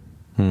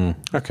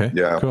 Okay.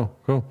 Yeah.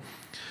 Cool.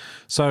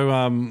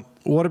 So,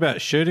 what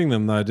about shooting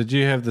them though? Did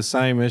you have the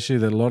same issue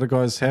that a lot of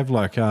guys have?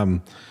 Like,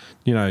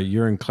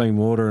 you're in clean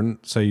water, and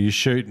so you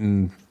shoot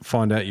and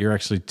find out you're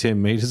actually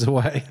 10 meters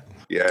away.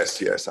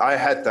 Yes. I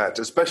had that,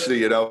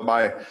 especially,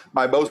 my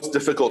most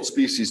difficult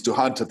species to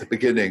hunt at the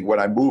beginning when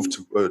I moved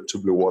to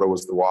blue water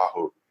was the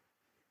Wahoo.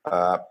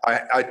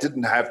 I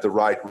didn't have the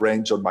right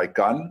range on my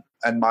gun,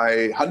 and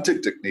my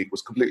hunting technique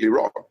was completely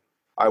wrong.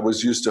 I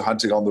was used to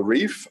hunting on the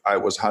reef. I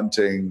was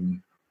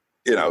hunting,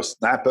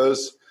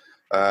 snappers.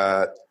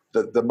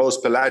 The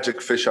most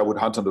pelagic fish I would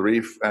hunt on the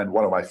reef, and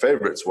one of my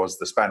favorites was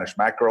the Spanish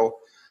mackerel.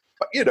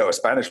 But, a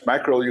Spanish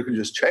mackerel you can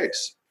just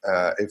chase.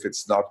 If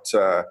it's not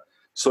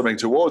swimming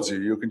towards you,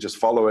 you can just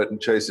follow it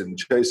and chase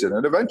it,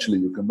 and eventually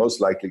you can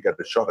most likely get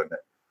a shot in it.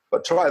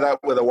 But try that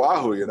with a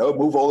Wahoo,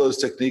 move all those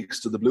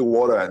techniques to the blue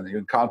water, and you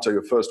encounter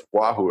your first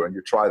Wahoo, and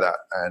you try that,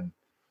 and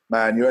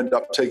man, you end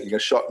up taking a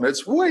shot, and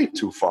it's way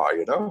too far,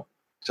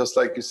 Just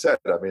like you said,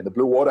 I mean, the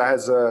blue water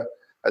has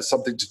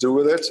something to do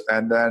with it,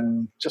 and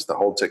then just the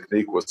whole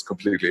technique was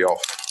completely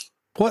off.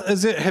 What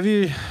is it?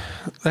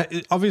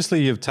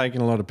 Obviously you've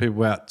taken a lot of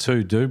people out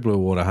to do blue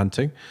water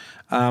hunting.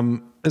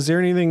 Is there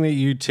anything that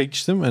you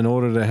teach them in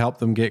order to help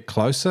them get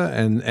closer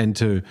and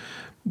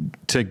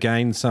to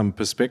gain some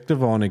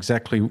perspective on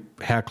exactly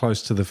how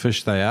close to the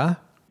fish they are?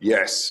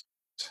 Yes,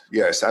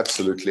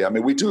 absolutely. I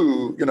mean, we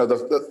do,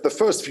 the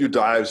first few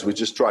dives, we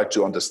just try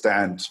to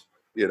understand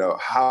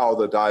how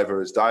the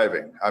diver is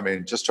diving. I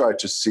mean, just try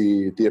to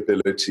see the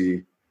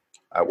ability,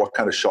 what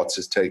kind of shots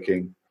he's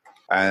taking,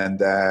 and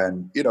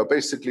then,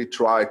 basically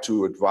try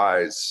to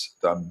advise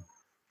them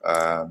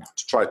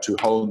to try to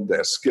hone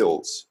their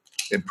skills,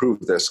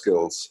 improve their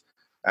skills.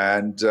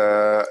 And,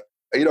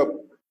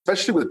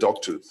 especially with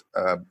dogtooth,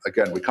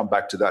 again, we come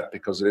back to that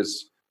because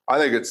I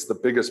think it's the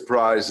biggest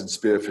prize in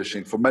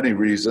spearfishing for many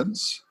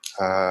reasons.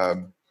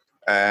 And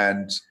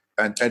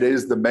it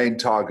is the main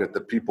target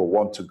that people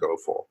want to go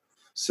for.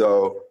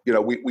 So,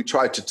 we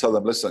try to tell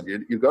them,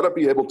 listen, you've got to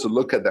be able to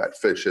look at that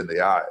fish in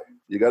the eye.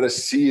 You got to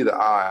see the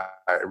eye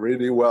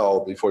really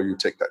well before you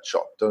take that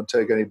shot. Don't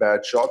take any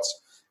bad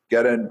shots.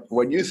 Get in.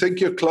 When you think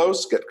you're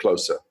close, get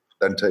closer.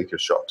 Then take your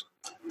shot.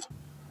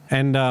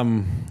 And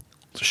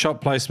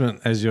shot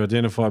placement, as you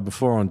identified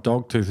before, on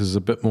dogtooth is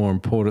a bit more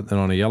important than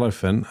on a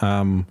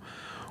yellowfin.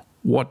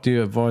 What do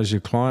you advise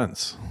your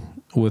clients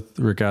with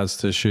regards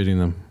to shooting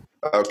them?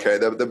 Okay,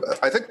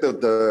 I think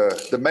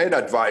the main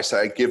advice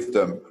I give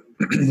them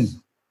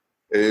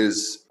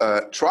is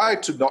try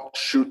to not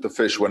shoot the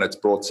fish when it's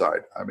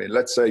broadside. I mean,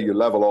 let's say you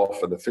level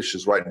off and the fish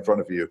is right in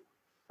front of you.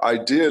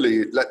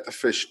 Ideally, let the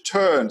fish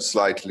turn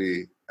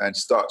slightly and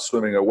start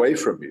swimming away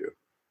from you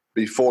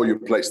before you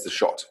place the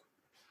shot.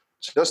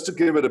 Just to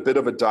give it a bit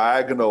of a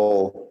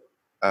diagonal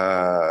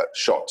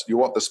shot. You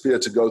want the spear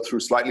to go through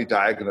slightly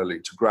diagonally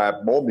to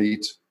grab more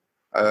meat,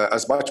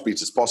 as much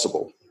meat as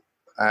possible.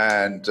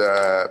 And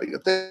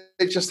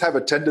they just have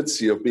a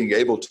tendency of being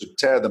able to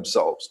tear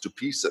themselves to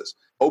pieces,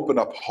 open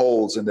up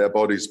holes in their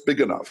bodies big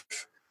enough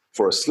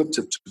for a slip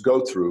tip to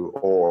go through,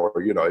 or,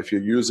 if you're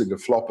using a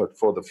flopper,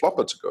 for the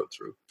flopper to go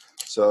through.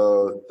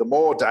 So the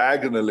more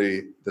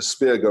diagonally the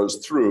spear goes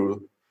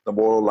through, the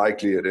more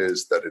likely it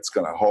is that it's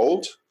going to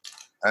hold.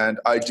 And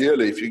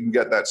ideally, if you can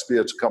get that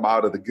spear to come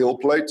out of the gill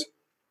plate,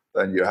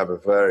 then you have a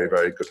very,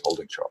 very good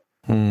holding shot.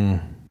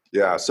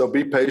 Yeah, so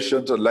be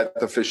patient and let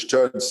the fish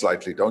turn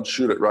slightly. Don't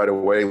shoot it right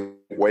away.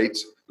 Wait,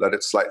 let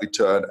it slightly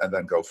turn, and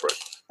then go for it.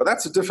 But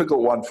that's a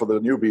difficult one for the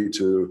newbie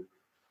to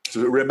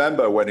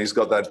remember when he's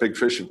got that big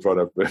fish in front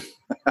of him.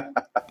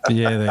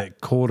 Yeah,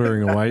 that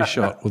quartering away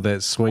shot with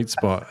that sweet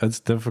spot. It's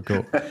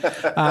difficult.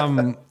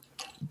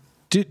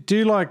 Do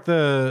you like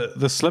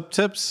the slip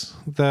tips?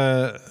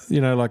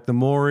 Like the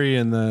Maury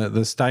and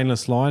the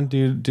stainless line?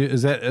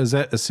 Is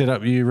that a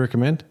setup you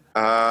recommend?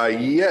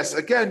 Yes.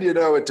 Again,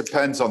 it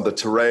depends on the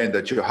terrain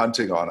that you're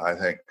hunting on, I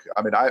think.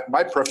 I mean,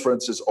 my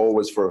preference is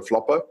always for a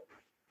flopper.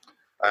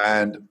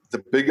 And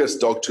the biggest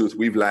dogtooth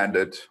we've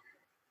landed,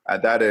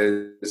 and that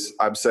is,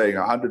 I'm saying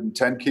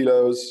 110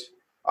 kilos,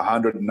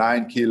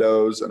 109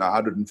 kilos, and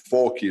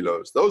 104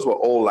 kilos. Those were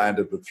all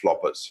landed with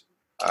floppers.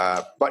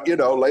 But,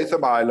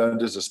 Latham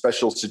Island is a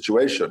special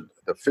situation.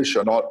 The fish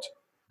are not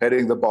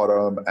hitting the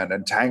bottom and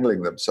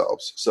entangling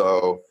themselves.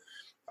 So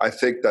I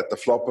think that the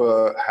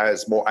flopper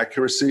has more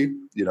accuracy.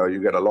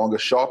 You get a longer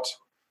shot.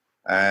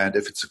 And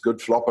if it's a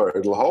good flopper,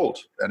 it'll hold.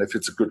 And if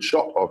it's a good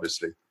shot,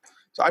 obviously.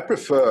 So I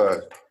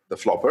prefer the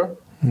flopper.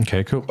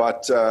 Okay, cool.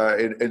 But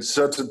in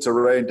certain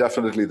terrain,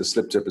 definitely the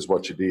slip tip is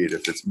what you need.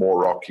 If it's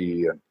more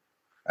rocky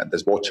and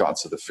there's more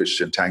chance of the fish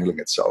entangling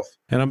itself.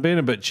 And I'm being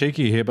a bit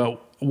cheeky here, but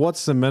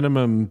what's the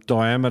minimum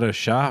diameter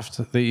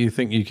shaft that you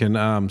think you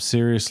can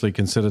seriously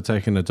consider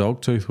taking a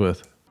dogtooth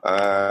with?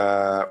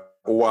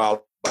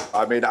 Well,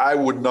 I mean, I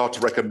would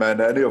not recommend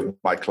any of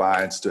my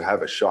clients to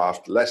have a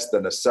shaft less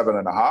than a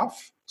 7.5.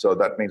 So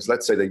that means,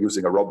 let's say they're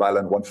using a Rob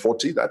Allen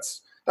 140.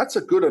 That's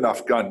a good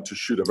enough gun to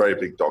shoot a very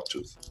big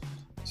dogtooth.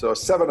 So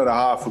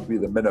 7.5 would be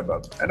the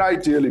minimum, and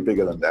ideally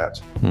bigger than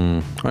that.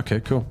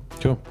 Okay, cool.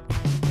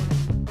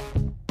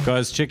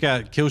 Guys, check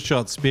out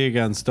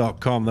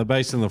killshotspearguns.com. They're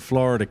based in the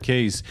Florida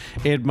Keys.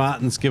 Ed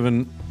Martin's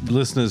given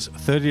listeners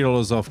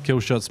 $30 off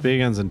Killshot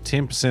Spearguns and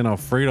 10%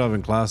 off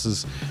freediving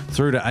classes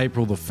through to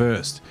April the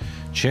 1st.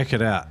 Check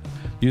it out.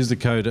 Use the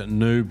code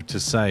NOOB to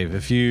save.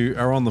 If you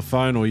are on the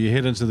phone or you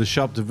head into the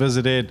shop to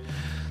visit Ed,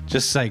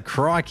 just say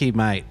 "crikey,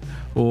 mate,"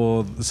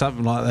 or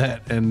something like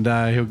that, and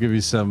he'll give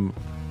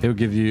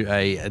you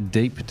a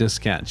deep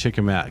discount. Check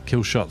him out,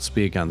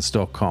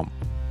 killshotspearguns.com.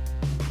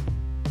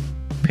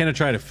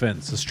 Penetrator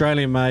fins,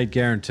 Australian made,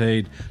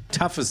 guaranteed,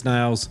 tough as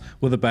nails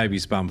with a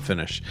baby's bum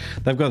finish.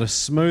 They've got a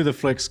smoother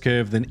flex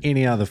curve than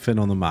any other fin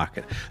on the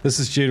market. This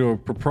is due to a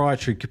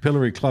proprietary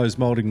capillary closed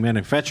molding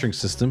manufacturing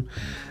system,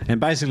 and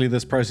basically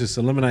this process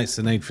eliminates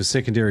the need for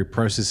secondary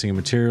processing of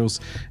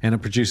materials, and it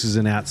produces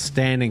an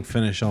outstanding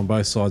finish on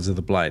both sides of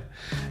the blade.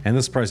 And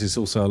this process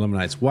also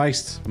eliminates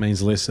waste,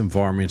 means less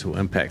environmental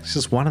impact. It's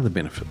just one of the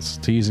benefits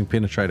to using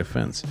Penetrator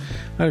fins.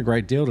 They had a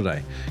great deal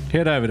today.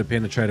 Head over to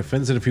Penetrator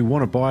Fins, and if you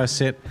want to buy a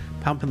set,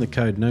 pump in the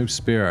code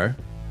NOOBSPEARO,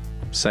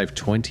 save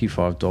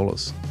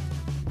 $25.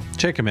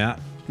 Check them out,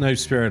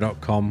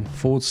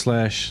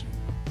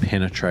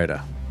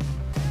 noobspearo.com/penetrator.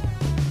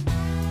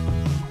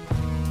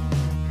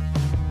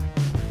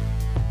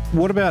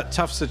 What about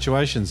tough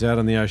situations out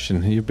in the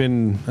ocean? You've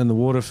been in the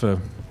water for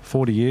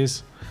 40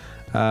 years.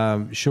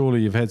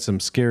 Surely you've had some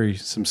scary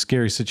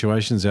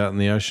situations out in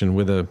the ocean,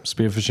 whether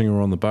spearfishing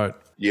or on the boat.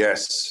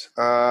 Yes.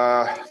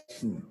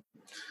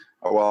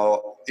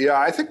 Well, yeah,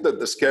 I think that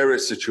the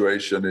scariest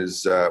situation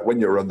is when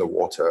you're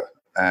underwater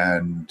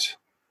and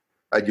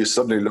you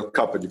suddenly look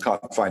up and you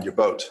can't find your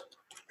boat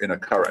in a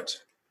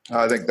current.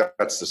 I think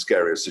that's the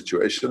scariest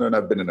situation, and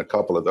I've been in a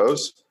couple of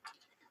those.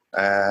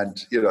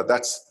 And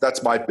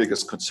that's my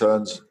biggest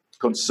concern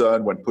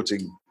when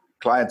putting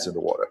clients in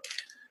the water,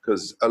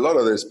 because a lot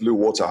of this blue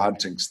water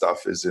hunting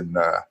stuff is in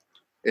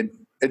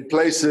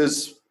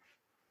places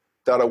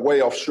that are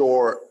way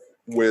offshore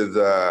with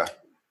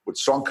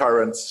strong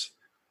currents,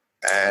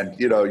 and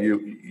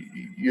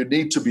you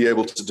need to be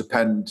able to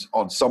depend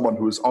on someone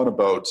who's on a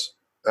boat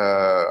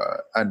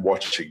and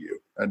watching you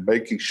and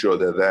making sure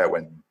they're there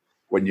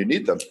when you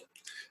need them.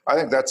 I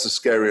think that's the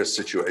scariest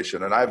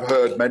situation. And I've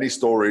heard many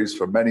stories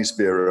from many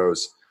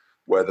spearos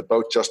where the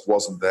boat just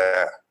wasn't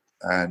there.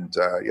 And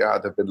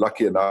they've been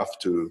lucky enough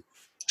to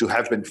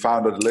have been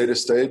found at a later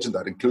stage, and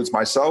that includes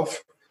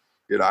myself.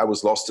 I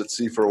was lost at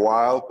sea for a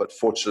while, but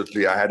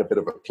fortunately I had a bit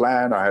of a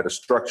plan. I had a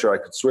structure I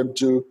could swim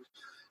to.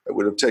 It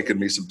would have taken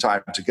me some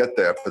time to get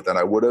there, but then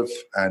I would have,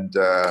 and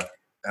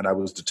I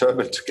was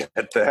determined to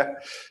get there.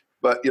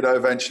 But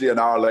eventually, an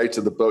hour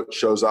later, the boat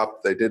shows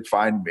up. They did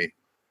find me.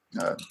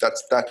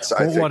 That's I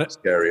think the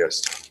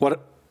scariest.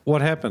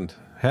 What happened?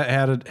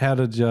 How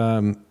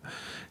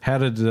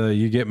did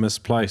you get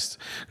misplaced?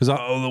 Because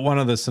one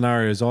of the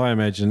scenarios I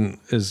imagine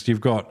is you've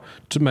got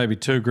maybe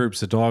two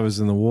groups of divers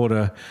in the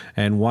water,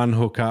 and one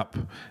hook up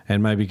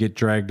and maybe get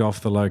dragged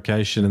off the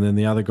location, and then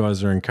the other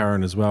guys are in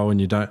current as well, and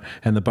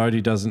the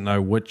boatie doesn't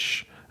know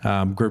which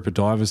group of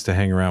divers to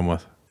hang around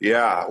with.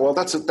 Yeah, well,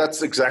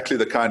 that's exactly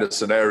the kind of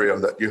scenario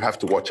that you have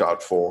to watch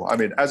out for. I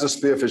mean, as a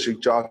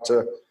spearfishing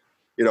charter,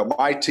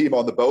 my team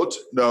on the boat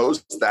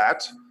knows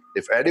that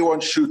if anyone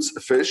shoots a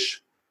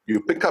fish, you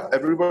pick up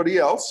everybody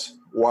else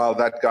while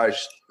that guy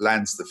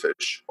lands the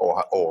fish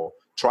or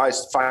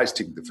tries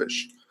fighting the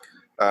fish.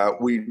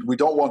 We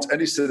don't want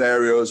any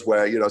scenarios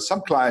where,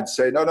 some clients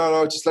say,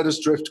 no, just let us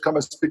drift, come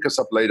and pick us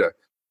up later.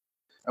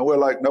 And we're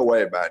like, no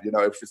way, man.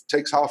 If it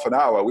takes half an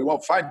hour, we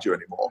won't find you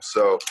anymore.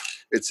 So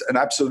it's an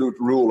absolute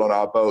rule on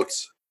our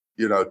boats,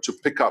 to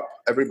pick up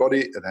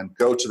everybody and then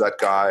go to that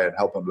guy and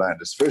help him land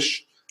his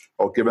fish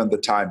or give him the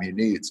time he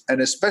needs.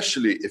 And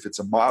especially if it's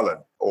a marlin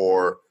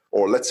or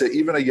let's say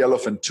even a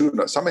yellowfin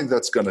tuna, something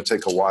that's going to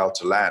take a while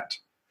to land.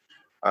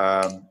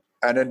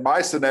 And in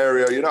my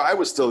scenario, I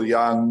was still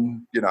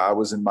young. I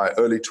was in my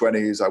early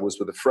 20s. I was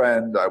with a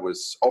friend. I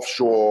was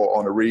offshore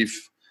on a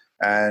reef.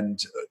 And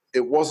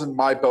it wasn't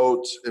my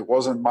boat. It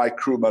wasn't my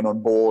crewman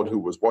on board who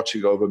was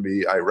watching over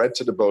me. I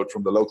rented a boat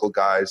from the local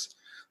guys.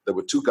 There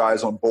were two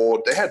guys on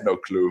board. They had no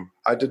clue.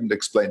 I didn't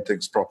explain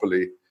things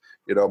properly.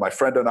 My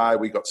friend and I,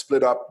 we got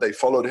split up. They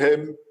followed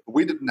him.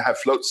 We didn't have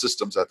float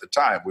systems at the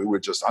time. We were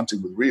just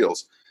hunting with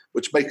reels,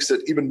 which makes it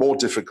even more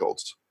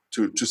difficult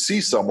to see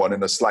someone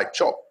in a slight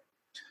chop.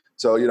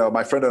 So,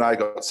 my friend and I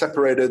got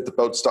separated. The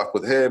boat stuck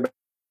with him,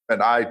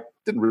 and I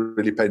didn't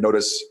really pay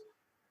notice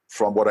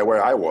from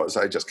where I was.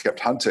 I just kept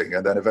hunting.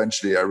 And then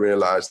eventually I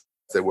realized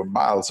they were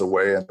miles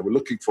away and they were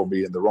looking for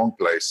me in the wrong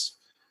place.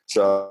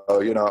 So,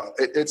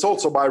 it's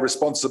also my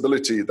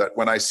responsibility that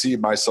when I see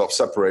myself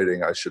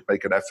separating, I should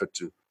make an effort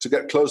to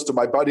get close to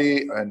my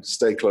buddy and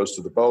stay close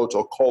to the boat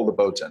or call the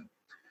boat in.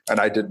 And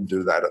I didn't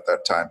do that at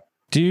that time.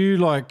 Do you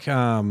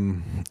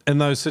in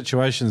those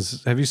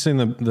situations, have you seen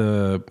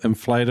the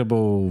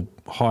inflatable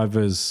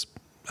hivers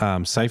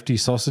safety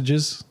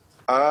sausages?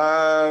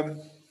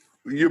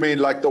 You mean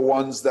like the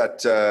ones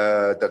that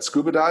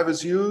scuba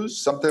divers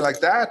use, something like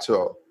that,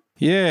 or?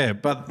 Yeah,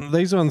 but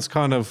these ones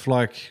kind of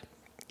like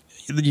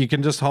you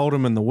can just hold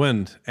them in the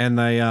wind, and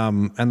they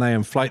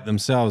inflate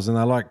themselves, and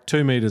they're like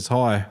 2 meters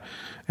high,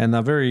 and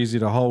they're very easy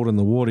to hold in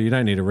the water. You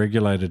don't need a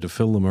regulator to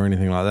fill them or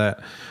anything like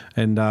that,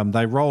 and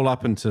they roll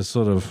up into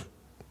sort of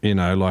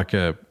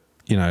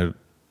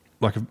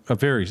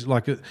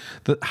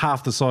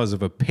half the size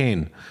of a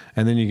pen,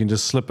 and then you can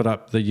just slip it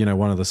up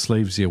one of the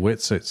sleeves of your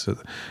wetsuits,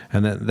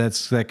 and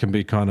that can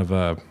be kind of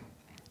a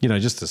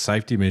just a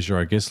safety measure,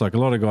 I guess. Like a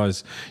lot of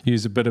guys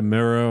use a bit of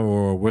mirror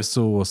or a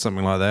whistle or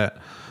something like that.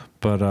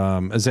 But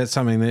is that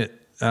something that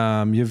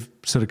you've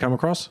sort of come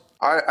across?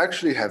 I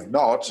actually have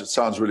not. It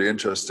sounds really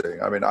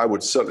interesting. I mean, I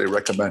would certainly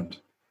recommend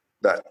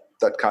that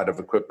kind of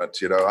equipment.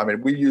 I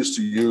mean, we used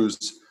to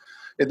use.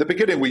 In the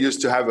beginning, we used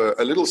to have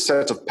a little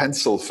set of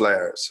pencil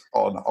flares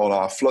on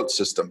our float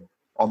system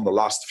on the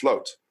last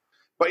float.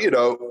 But,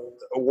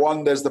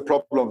 there's the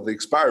problem of the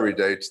expiry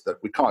date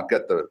that we can't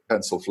get the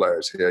pencil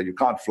flares here. You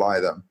can't fly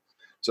them.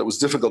 So it was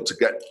difficult to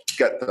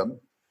get them.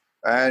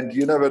 And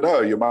you never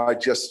know. You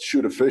might just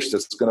shoot a fish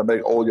that's going to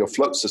make all your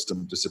float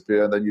system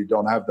disappear, and then you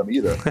don't have them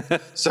either.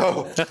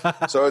 so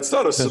it's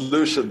not a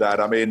solution that.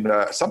 I mean,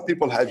 some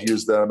people have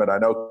used them, and I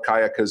know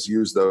kayakers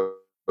use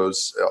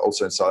those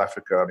also in South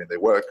Africa. I mean, they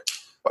work.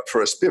 But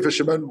for a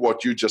spearfisherman,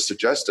 what you just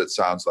suggested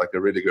sounds like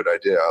a really good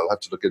idea. I'll have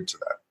to look into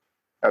that.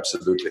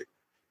 Absolutely.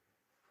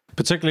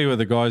 Particularly with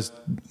the guys,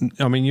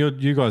 I mean,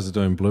 you guys are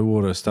doing blue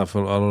water stuff a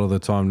lot of the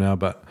time now,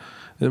 but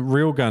the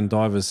real gun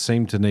divers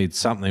seem to need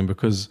something,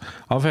 because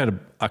I've had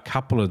a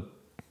couple of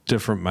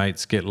different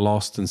mates get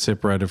lost and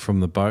separated from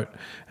the boat.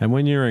 And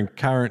when you're in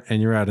current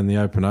and you're out in the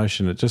open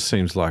ocean, it just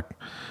seems like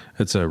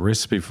it's a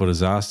recipe for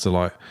disaster.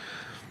 Like,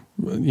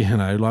 you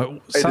know,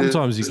 like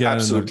sometimes you get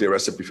absolutely a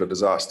recipe for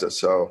disaster.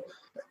 So,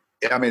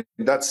 I mean,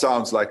 that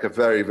sounds like a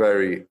very,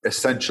 very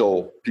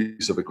essential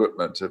piece of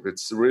equipment. If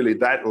it's really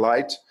that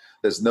light,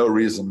 there's no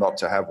reason not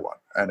to have one,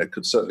 and it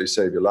could certainly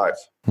save your life.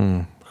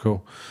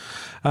 Cool.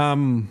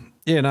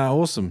 Yeah, no,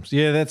 awesome.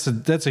 Yeah,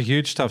 that's a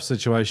huge tough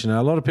situation. Now,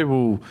 a lot of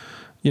people,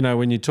 you know,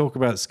 when you talk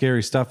about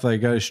scary stuff, they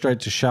go straight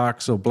to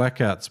sharks or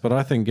blackouts, but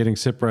I think getting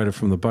separated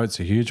from the boat's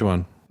a huge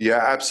one. Yeah,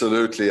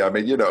 absolutely. I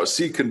mean, you know,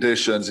 sea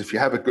conditions, if you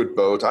have a good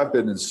boat, I've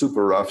been in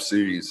super rough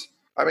seas.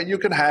 I mean, you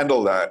can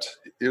handle that.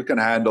 You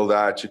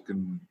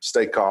can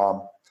stay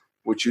calm,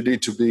 which you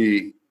need to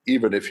be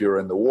even if you're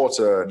in the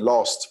water and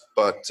lost.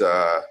 But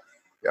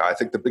yeah, I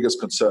think the biggest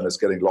concern is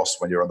getting lost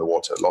when you're in the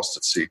water, lost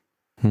at sea.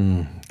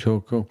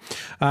 Cool.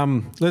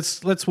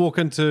 Let's walk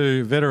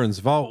into Veterans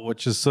Vault,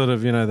 which is sort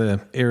of, you know,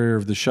 the area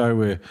of the show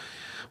where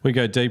we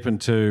go deep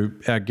into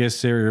our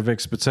guest's area of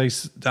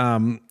expertise.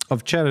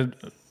 I've chatted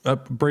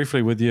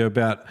briefly with you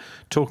about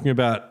talking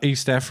about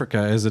East Africa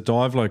as a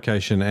dive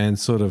location and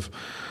sort of,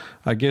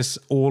 I guess,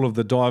 all of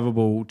the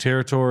diveable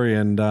territory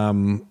and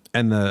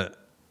the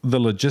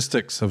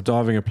logistics of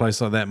diving a place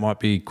like that might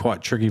be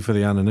quite tricky for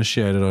the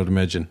uninitiated, I'd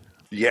imagine.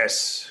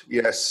 Yes.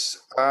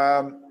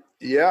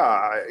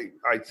 Yeah,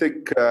 I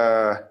think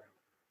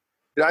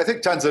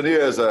Tanzania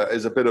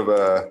is a bit of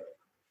a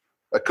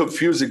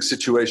confusing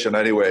situation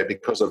anyway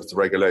because of its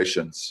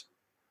regulations.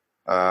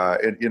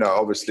 You know,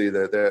 obviously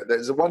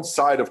there's one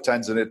side of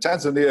Tanzania.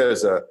 Tanzania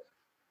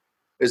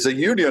is a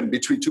union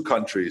between two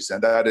countries,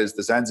 and that is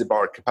the Zanzibar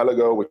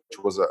archipelago, which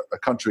was a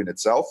country in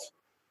itself,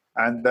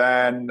 and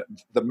then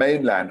the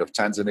mainland of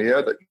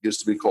Tanzania that used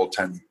to be called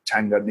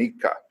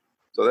Tanganyika.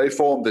 So they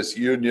formed this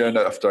union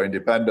after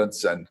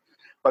independence,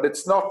 but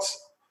it's not.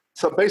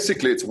 So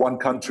basically, it's one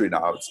country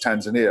now. It's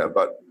Tanzania,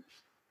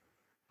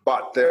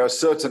 but there are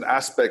certain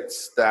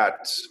aspects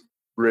that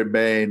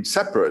remain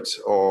separate.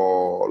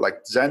 Or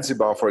like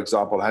Zanzibar, for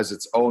example, has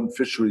its own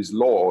fisheries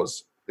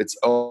laws, its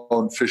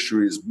own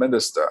fisheries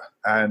minister,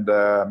 and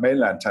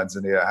mainland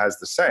Tanzania has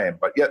the same.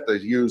 But yet they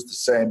use the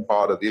same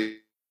part of the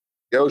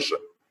ocean.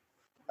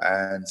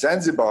 And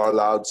Zanzibar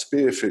allowed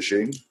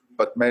spearfishing,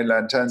 but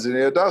mainland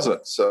Tanzania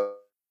doesn't. So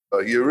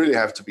you really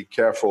have to be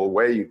careful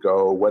where you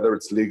go, whether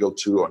it's legal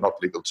to or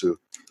not legal to.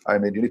 I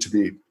mean, you need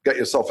to get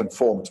yourself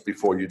informed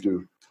before you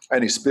do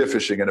any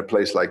spearfishing in a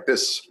place like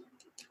this,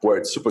 where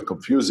it's super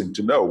confusing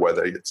to know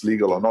whether it's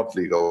legal or not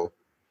legal.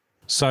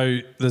 So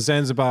the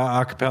Zanzibar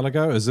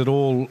archipelago, is it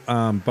all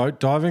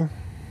boat diving?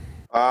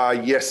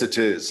 Yes, it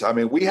is. I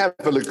mean, we have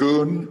a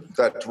lagoon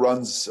that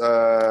runs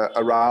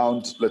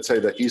around, let's say,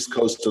 the east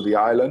coast of the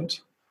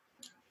island,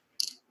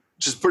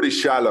 which is pretty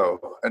shallow,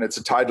 and it's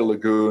a tidal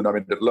lagoon. I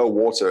mean, at low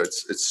water,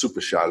 it's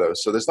super shallow,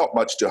 so there's not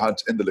much to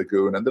hunt in the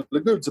lagoon. And the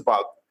lagoon's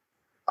about,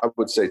 I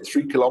would say,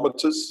 3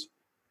 kilometers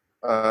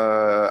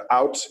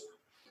out.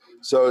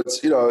 So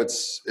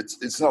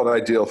it's not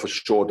ideal for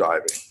shore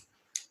diving.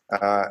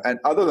 And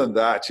other than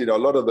that, you know,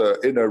 a lot of the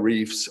inner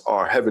reefs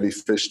are heavily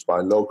fished by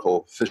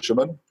local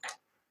fishermen,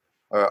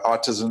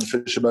 artisan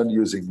fishermen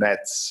using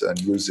nets and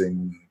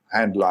using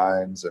hand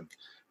lines and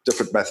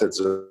different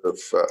methods of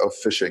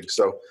fishing.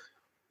 So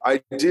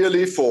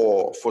ideally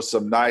for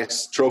some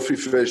nice trophy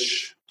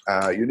fish,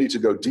 you need to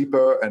go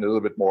deeper and a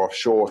little bit more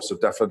offshore. So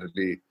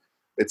definitely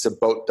it's a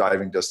boat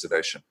diving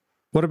destination.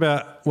 What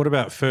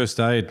about first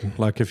aid?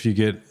 Like if you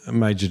get a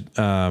major,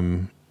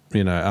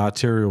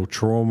 arterial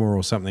trauma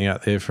or something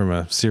out there from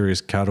a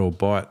serious cut or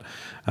bite,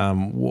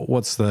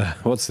 what's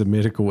the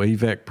medical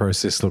evac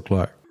process look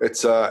like?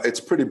 It's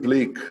pretty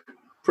bleak.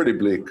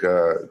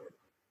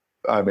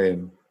 I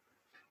mean,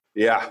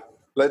 yeah.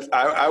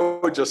 I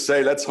would just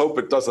say, let's hope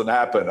it doesn't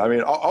happen. I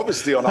mean,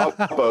 obviously on our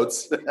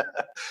boats,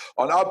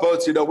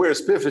 you know, we're a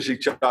spearfishing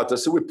charter,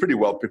 so we're pretty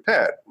well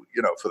prepared,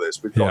 you know, for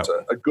this. We've got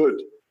a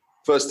good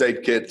first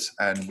aid kit,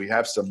 and we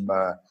have some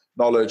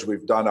knowledge.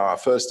 We've done our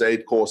first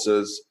aid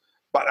courses.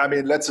 But I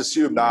mean, let's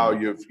assume now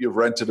you've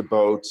rented a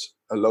boat,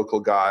 a local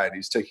guy, and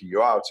he's taking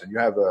you out, and you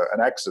have an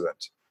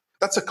accident.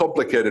 That's a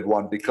complicated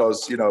one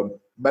because, you know,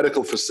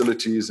 medical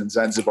facilities in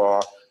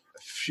Zanzibar,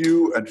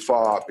 few and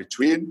far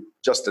between,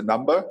 just a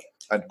number.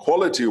 And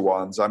quality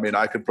ones, I mean,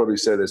 I could probably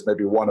say there's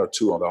maybe one or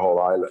two on the whole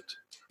island.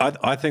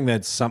 I think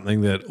that's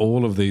something that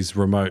all of these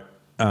remote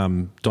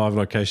dive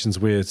locations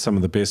where some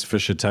of the best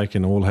fish are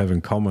taken all have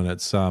in common.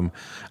 It's a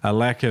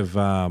lack of,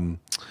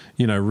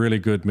 really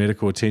good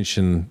medical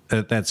attention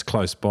that's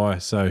close by.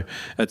 So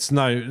it's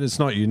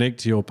not unique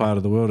to your part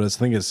of the world. I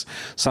think it's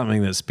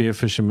something that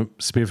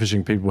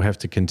spearfishing people have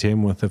to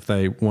contend with if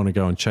they want to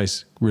go and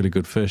chase really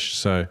good fish.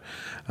 So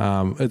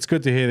it's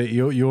good to hear that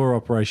your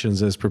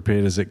operation's as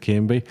prepared as it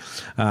can be.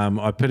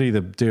 I pity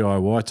the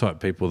DIY type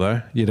people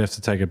though. You'd have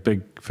to take a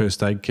big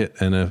first aid kit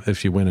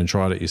if you went and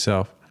tried it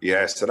yourself.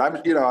 Yes, and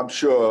I'm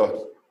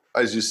sure,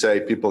 as you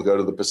say, people go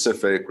to the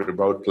Pacific,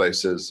 remote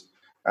places,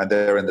 and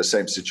they're in the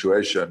same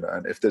situation.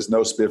 And if there's no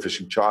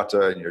spearfishing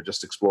charter and you're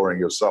just exploring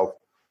yourself,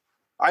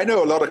 I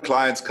know a lot of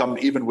clients come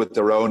even with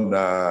their own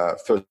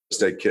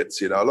first aid kits.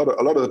 You know,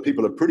 a lot of the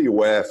people are pretty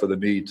aware for the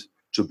need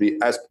to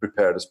be as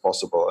prepared as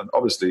possible. And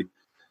obviously,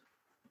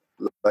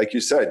 like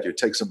you said, you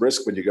take some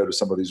risk when you go to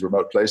some of these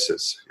remote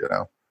places, you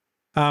know.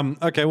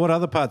 Okay, what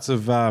other parts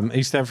of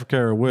East Africa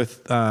are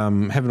worth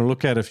having a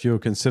look at if you're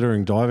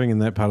considering diving in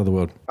that part of the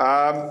world?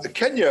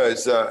 Kenya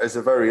is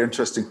a very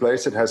interesting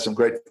place. It has some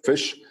great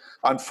fish.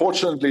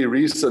 Unfortunately,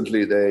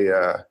 recently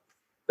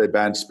they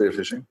banned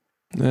spearfishing.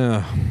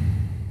 Yeah.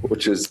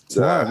 Which is...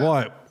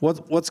 Why?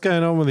 What's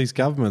going on with these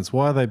governments?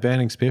 Why are they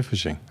banning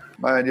spearfishing?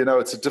 Man, you know,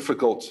 it's a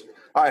difficult...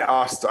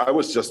 I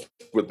was just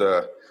with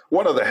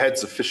one of the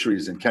heads of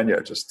fisheries in Kenya.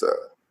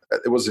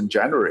 It was in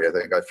January, I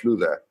think. I flew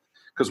there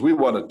because we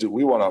want to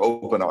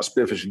open our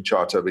spearfishing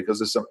charter because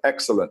there's some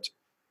excellent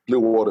blue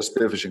water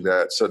spearfishing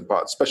there at certain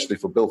parts, especially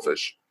for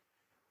billfish.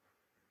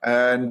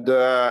 And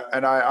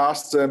I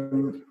asked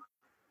him,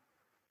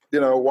 you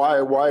know,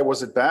 why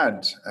was it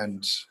banned?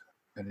 And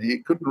he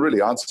couldn't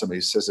really answer me.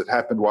 He says it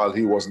happened while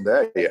he wasn't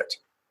there yet.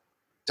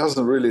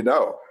 Doesn't really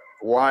know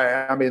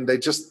why. I mean,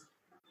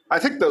 I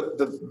think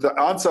the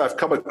answer I've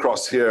come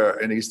across here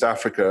in East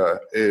Africa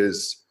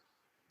is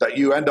that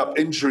you end up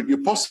you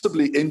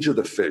possibly injure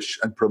the fish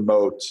and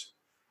promote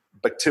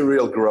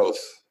bacterial growth.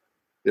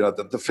 You know,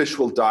 the fish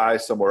will die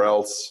somewhere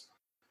else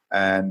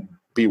and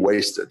be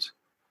wasted,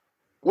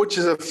 which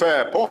is a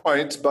fair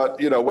point. But,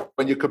 you know,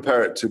 when you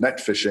compare it to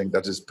net fishing,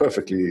 that is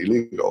perfectly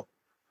illegal.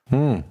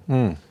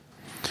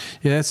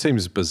 Yeah, that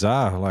seems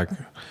bizarre. Like,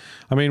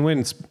 I mean,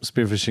 when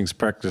spearfishing's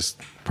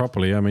practiced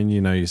properly, I mean, you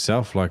know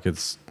yourself, like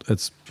it's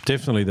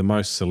definitely the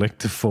most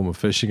selective form of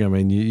fishing. I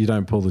mean, you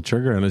don't pull the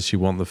trigger unless you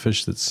want the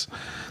fish that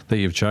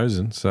you've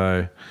chosen.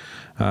 So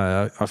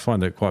I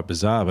find it quite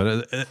bizarre.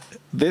 But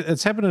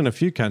it's happened in a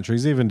few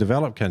countries, even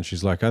developed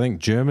countries. Like I think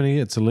Germany,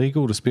 it's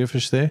illegal to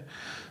spearfish there.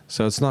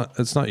 So it's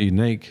not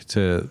unique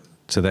to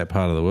that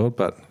part of the world,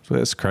 but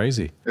that's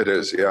crazy. It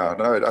is, yeah.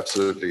 No, it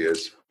absolutely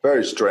is.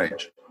 Very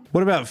strange.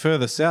 What about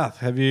further south?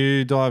 Have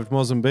you dived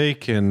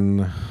Mozambique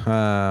and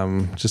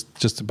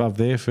just above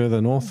there,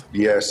 further north?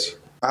 Yes.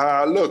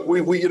 Look,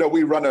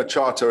 we run a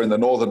charter in the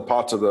northern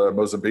part of the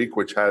Mozambique,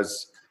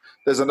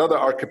 there's another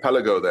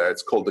archipelago there.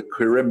 It's called the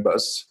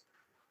Quirimbas,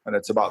 and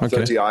it's about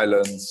 30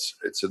 islands.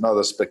 It's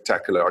another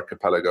spectacular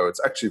archipelago. It's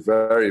actually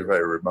very,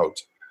 very remote.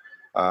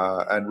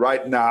 And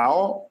right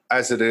now,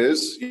 as it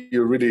is,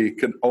 you really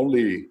can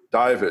only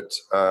dive it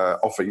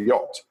off a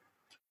yacht.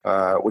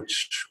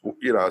 Which,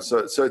 you know, so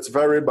it's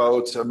very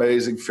remote,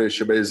 amazing fish,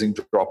 amazing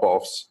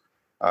drop-offs,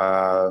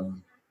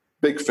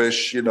 big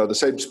fish, you know, the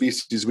same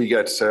species we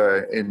get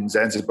in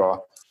Zanzibar,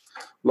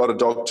 a lot of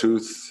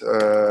dogtooth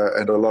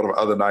and a lot of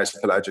other nice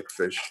pelagic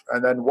fish.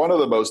 And then one of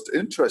the most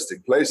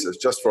interesting places,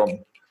 just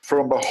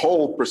from a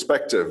whole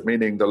perspective,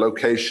 meaning the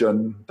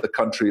location, the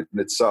country in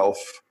itself,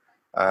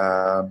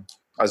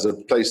 as a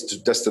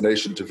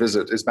destination to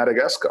visit, is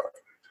Madagascar.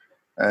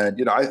 And,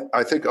 you know,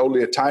 I think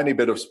only a tiny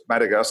bit of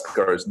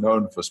Madagascar is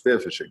known for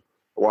spearfishing,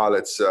 while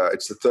it's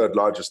the third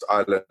largest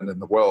island in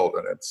the world.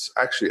 And it's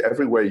actually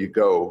everywhere you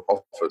go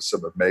offers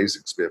some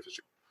amazing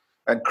spearfishing.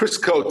 And Chris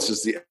Coates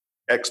is the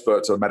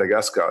expert on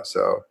Madagascar.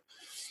 So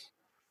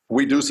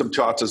we do some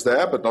charters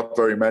there, but not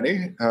very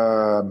many.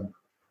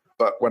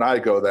 But when I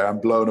go there,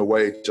 I'm blown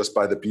away just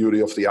by the beauty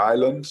of the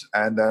island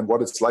and then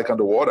what it's like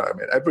underwater. I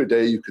mean, every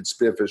day you can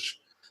spearfish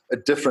a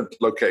different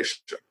location.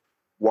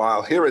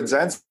 While here in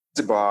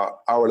Zanzibar,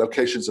 our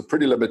locations are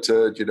pretty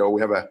limited. You know, we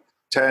have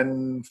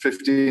 10,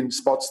 15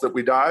 spots that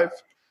we dive.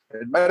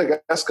 In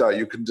Madagascar,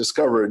 you can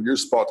discover a new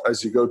spot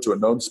as you go to a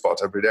known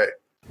spot every day.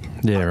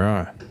 Yeah,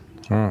 right.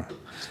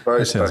 It's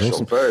very special,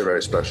 awesome. Very,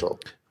 very special.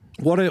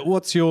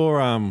 What's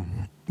your,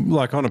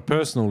 like on a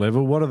personal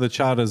level, what are the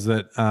charters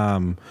that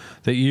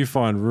you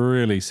find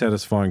really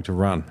satisfying to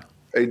run?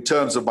 In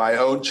terms of my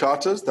own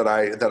charters that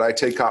I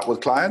take out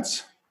with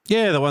clients?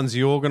 Yeah, the ones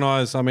you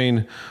organise. I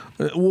mean,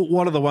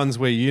 what are the ones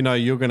where you know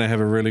you're going to have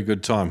a really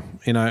good time?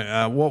 You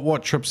know,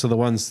 what trips are the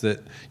ones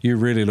that you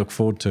really look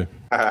forward to?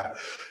 Well,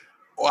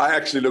 I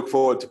actually look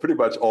forward to pretty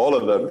much all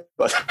of them,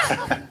 but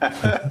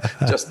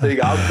just being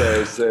out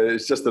there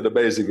is just an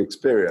amazing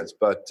experience.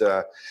 But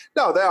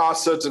no, there are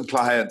certain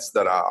clients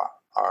that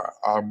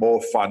are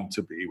more fun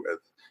to be with.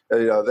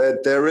 You know,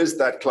 there is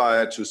that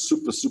client who's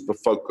super, super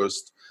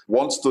focused,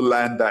 wants to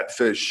land that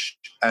fish,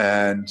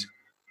 and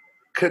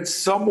can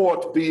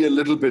somewhat be a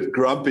little bit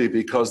grumpy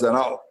because they're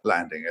not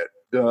landing it.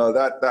 You know,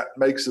 that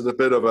makes it a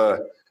bit of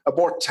a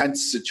more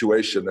tense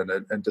situation.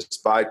 And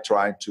despite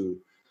trying to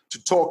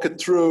talk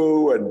it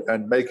through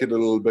and make it a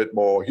little bit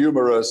more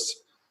humorous,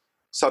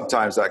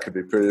 sometimes that can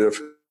be pretty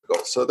difficult.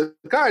 So the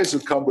guys who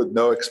come with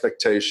no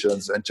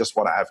expectations and just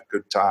want to have a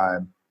good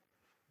time,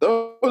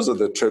 those are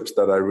the trips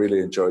that I really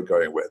enjoy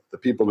going with. The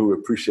people who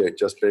appreciate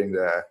just being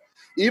there.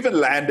 Even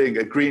landing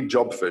a green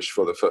jobfish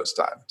for the first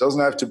time. It doesn't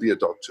have to be a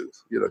dogtooth.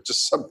 You know,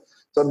 just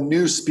some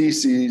new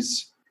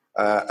species,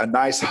 a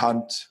nice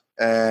hunt,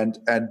 and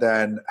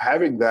then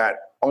having that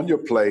on your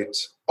plate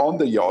on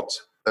the yacht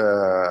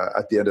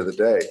at the end of the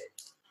day.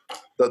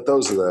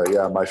 those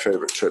are my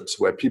favorite trips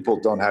where people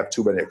don't have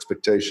too many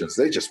expectations.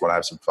 They just want to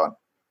have some fun.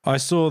 I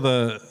saw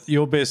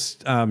your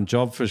best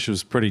jobfish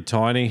was pretty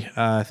tiny.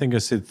 I think I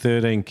said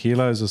 13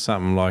 kilos or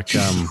something. Like,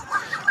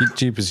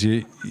 jeepers,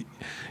 you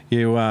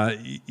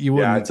wouldn't.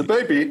 Yeah, it's a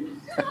baby.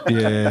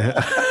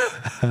 Yeah.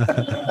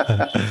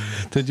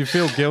 Did you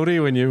feel guilty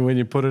when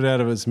you put it out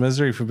of its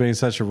misery for being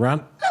such a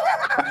runt?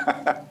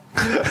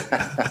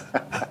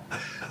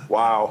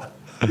 Wow.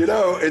 You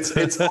know, it's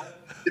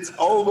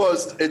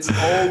almost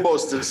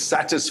as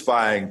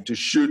satisfying to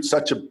shoot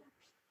such a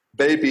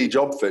baby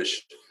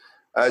jobfish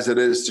as it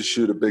is to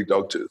shoot a big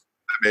dogtooth.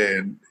 I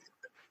mean,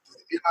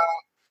 you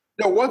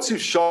know, once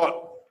you've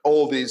shot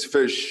all these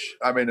fish,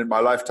 I mean, in my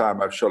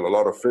lifetime, I've shot a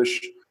lot of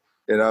fish.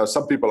 You know,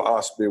 some people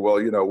ask me,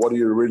 well, you know, what are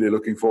you really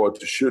looking forward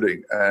to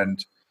shooting?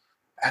 And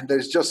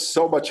there's just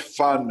so much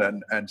fun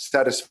and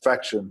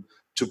satisfaction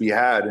to be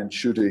had in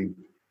shooting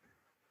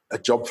a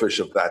jobfish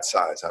of that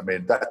size. I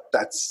mean,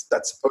 that's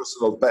a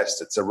personal best.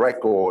 It's a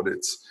record.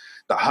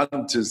 The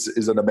hunt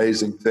is an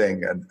amazing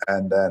thing.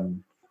 And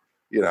then,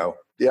 you know,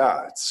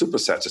 yeah, it's super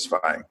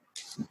satisfying.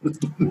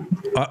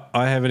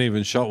 I haven't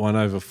even shot one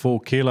over 4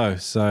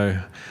 kilos, so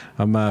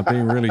I'm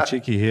being really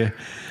cheeky here.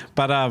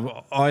 But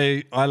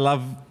I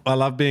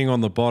love being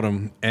on the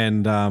bottom,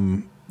 and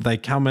they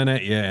come in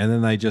at you, and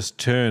then they just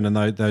turn, and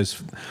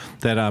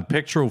that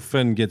pectoral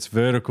fin gets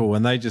vertical,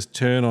 and they just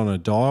turn on a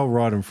dial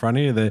right in front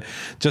of you.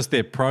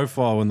 Their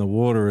profile in the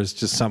water is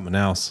just something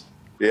else.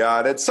 Yeah,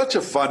 and it's such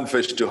a fun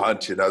fish to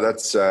hunt. You know,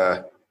 that's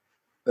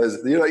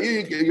you know,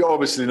 you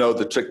obviously know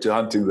the trick to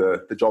hunting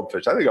the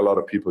jobfish. I think a lot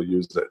of people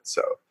use it.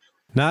 So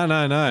no.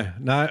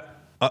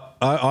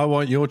 I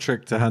want your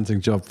trick to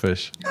hunting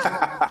jobfish.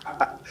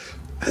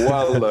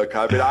 Well, look,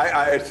 I mean,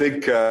 I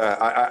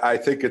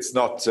think it's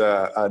not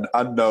an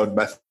unknown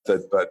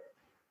method, but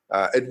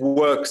it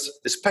works,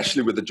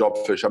 especially with the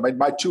jobfish. I mean,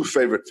 my two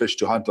favorite fish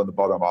to hunt on the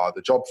bottom are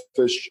the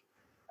jobfish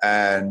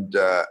and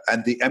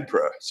the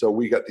emperor. So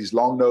we get these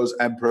long-nosed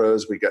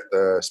emperors, we get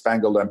the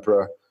spangled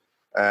emperor,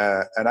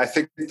 and I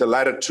think the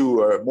latter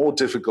two are more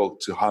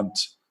difficult to hunt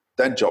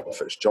than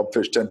jobfish.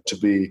 Jobfish tend to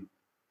be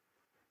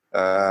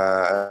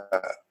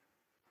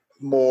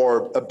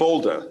more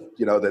bolder.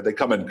 You know, they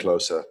come in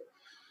closer.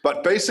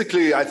 But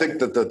basically, I think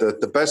that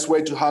the best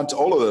way to hunt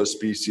all of those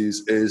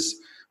species is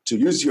to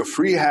use your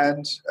free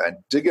hand and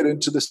dig it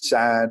into the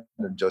sand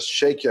and just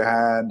shake your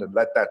hand and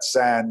let that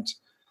sand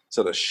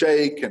sort of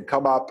shake and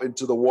come up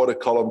into the water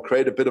column,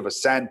 create a bit of a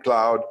sand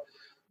cloud,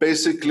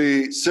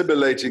 basically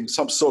simulating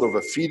some sort of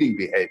a feeding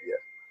behavior.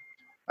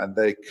 And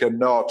they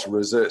cannot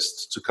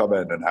resist to come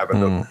in and have a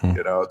look. Mm-hmm.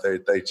 You know,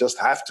 they just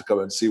have to come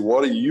and see,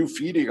 what are you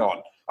feeding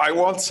on? I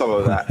want some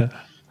of that.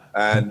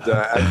 And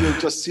you'll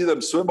just see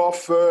them swim off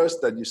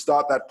first, then you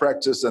start that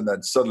practice, and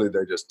then suddenly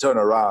they just turn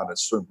around and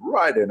swim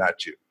right in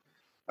at you.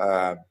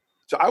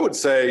 So I would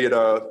say, you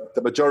know,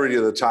 the majority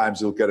of the times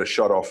you'll get a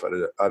shot off at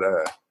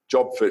a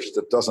jobfish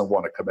that doesn't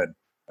want to come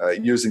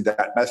in. Using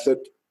that method,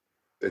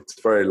 it's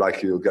very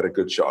likely you'll get a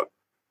good shot.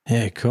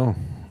 Yeah, cool.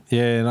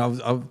 Yeah,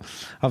 and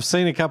I've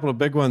seen a couple of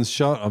big ones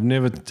shot. I've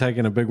never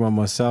taken a big one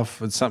myself.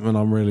 It's something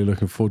I'm really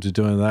looking forward to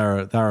doing. They're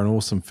an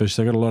awesome fish.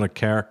 They've got a lot of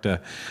character.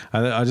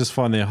 I just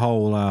find their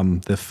whole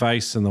their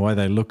face and the way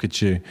they look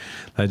at you,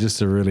 they're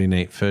just a really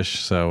neat fish.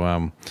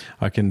 So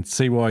I can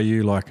see why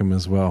you like them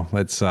as well.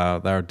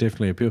 They're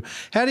definitely appeal.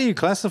 How do you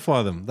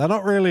classify them? They're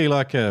not really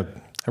like a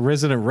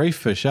resident reef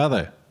fish, are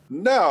they?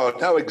 No,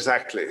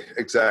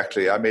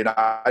 exactly. I mean,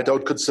 I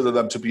don't consider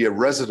them to be a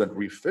resident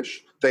reef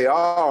fish. They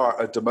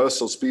are a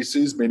demersal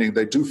species, meaning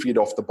they do feed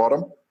off the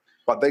bottom,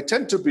 but they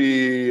tend to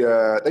be,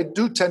 they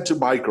do tend to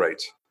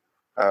migrate.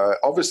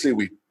 Obviously,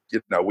 we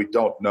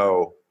don't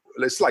know.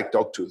 It's like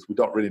dogtooth. We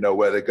don't really know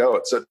where they go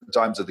at certain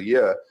times of the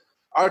year.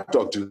 Our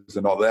dogtooths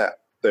are not there.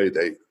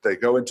 They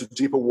go into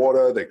deeper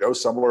water. They go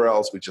somewhere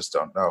else. We just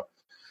don't know.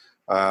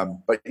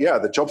 But yeah,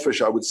 the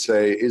jobfish, I would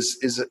say,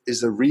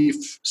 is a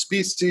reef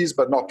species,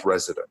 but not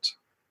resident.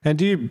 And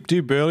do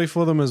you burley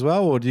for them as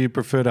well, or do you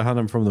prefer to hunt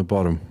them from the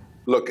bottom?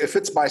 Look, if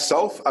it's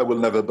myself, I will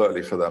never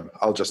burley for them.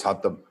 I'll just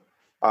hunt them.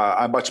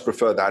 I much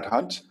prefer that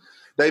hunt.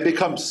 They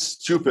become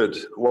stupid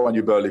when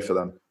you burley for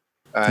them.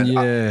 And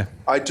yeah.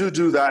 I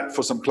do that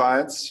for some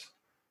clients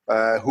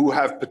who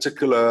have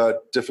particular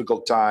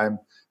difficult time,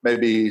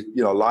 maybe,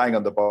 you know, lying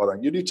on the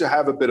bottom. You need to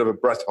have a bit of a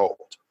breath hold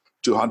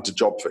to hunt a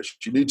jobfish.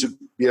 You need to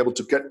be able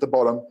to get to the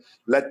bottom,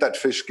 let that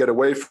fish get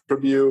away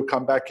from you,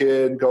 come back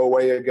in, go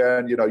away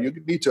again. You know, you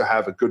need to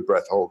have a good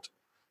breath hold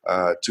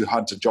to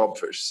hunt a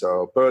jobfish.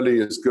 So burley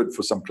is good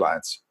for some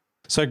clients.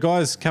 So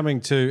guys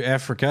coming to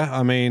Africa,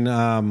 I mean,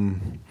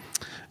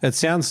 it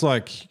sounds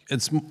like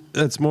it's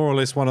more or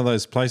less one of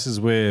those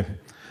places where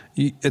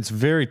it's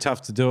very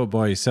tough to do it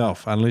by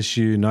yourself unless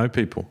you know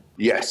people.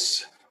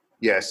 Yes.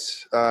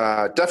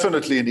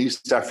 Definitely in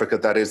East Africa,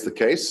 that is the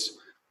case.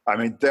 I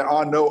mean, there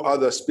are no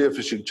other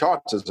spearfishing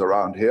charters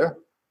around here.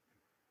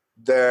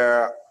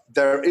 There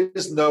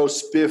is no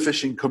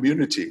spearfishing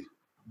community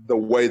the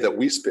way that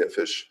we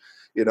spearfish.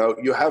 You know,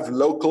 you have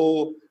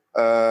local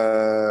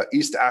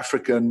East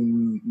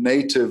African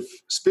native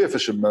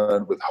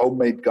spearfishermen with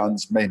homemade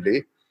guns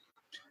mainly,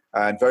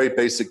 and very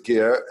basic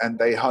gear, and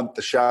they hunt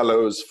the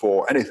shallows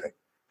for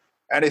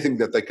anything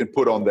that they can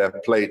put on their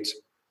plate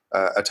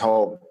at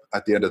home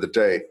at the end of the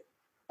day.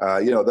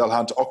 They'll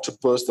hunt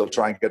octopus, they'll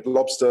try and get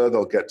lobster,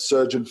 they'll get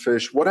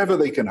surgeonfish, whatever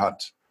they can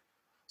hunt.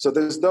 So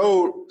there's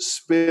no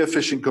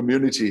spearfishing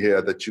community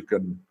here that you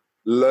can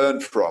learn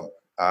from.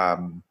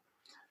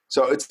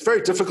 So it's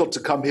very difficult to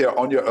come here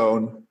on your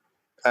own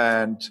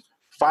and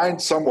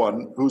find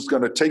someone who's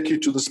going to take you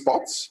to the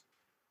spots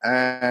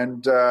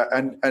and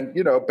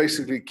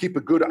basically keep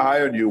a good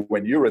eye on you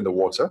when you're in the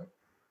water.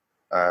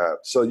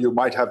 So you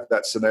might have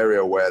that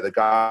scenario where the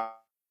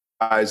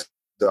guys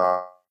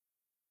are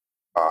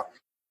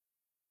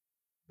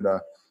in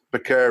a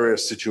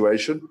precarious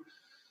situation.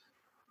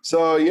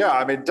 So, yeah,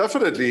 I mean,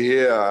 definitely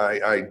here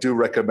I do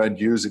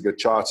recommend using a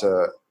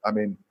charter. I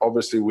mean,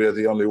 obviously we're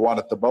the only one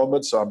at the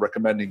moment, so I'm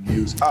recommending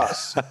use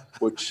us,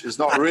 which is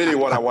not really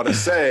what I want to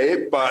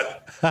say,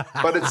 but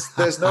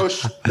there's no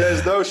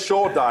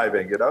shore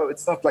diving,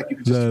 It's not like you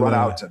can just run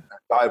out and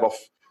dive off.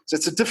 So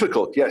it's a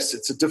difficult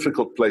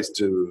place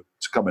to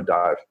come and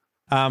dive.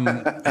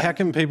 How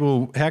can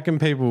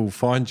people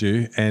find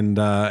you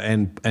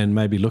and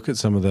maybe look at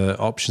some of the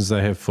options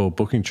they have for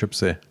booking trips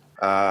there?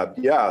 I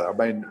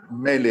mean,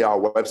 mainly our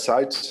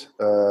website.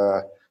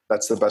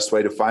 That's the best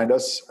way to find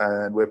us,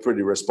 and we're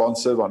pretty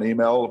responsive on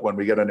email when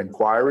we get an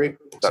inquiry.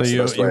 That's so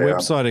your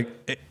website,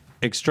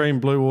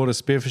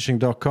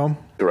 extremebluewaterspearfishing.com?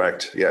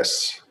 Correct.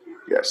 Yes.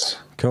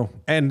 Cool.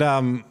 And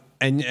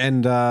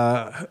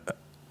are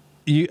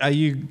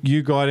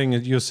you guiding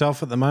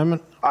yourself at the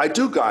moment? I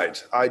do guide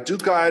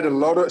a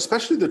lot of,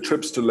 especially the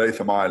trips to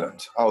Latham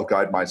Island. I'll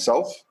guide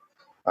myself.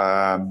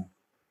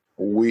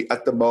 We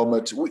at the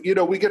moment,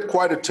 we get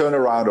quite a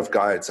turnaround of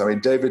guides. I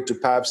mean, David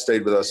Dupab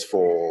stayed with us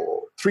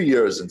for 3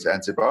 years in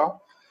Zanzibar.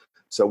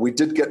 So we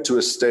did get to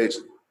a stage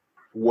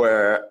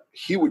where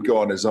he would go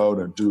on his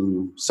own and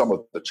do some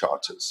of the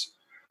charters.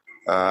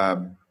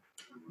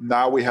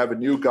 Now we have a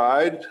new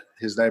guide.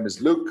 His name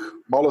is Luke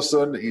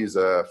Mollison. He's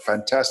a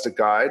fantastic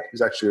guide.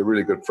 He's actually a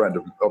really good friend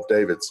of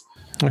David's.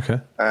 Okay.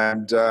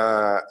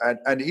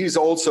 And he's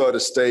also at a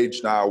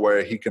stage now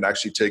where he can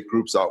actually take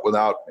groups out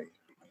without me.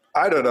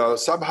 I don't know.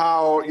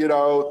 Somehow,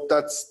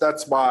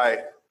 that's my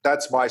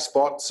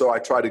spot. So I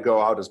try to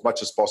go out as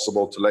much as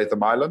possible to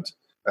Latham Island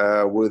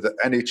with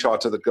any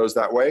charter that goes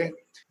that way.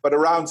 But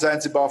around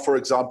Zanzibar, for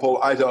example,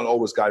 I don't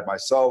always guide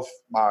myself.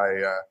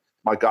 My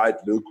guide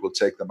Luke will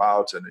take them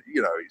out, and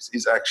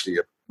he's actually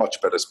a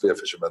much better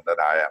spearfisherman than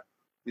I am.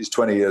 He's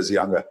 20 years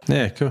younger.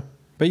 Yeah, cool.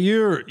 But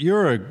you're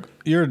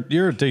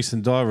a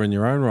decent diver in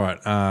your own right,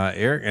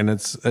 Eric, and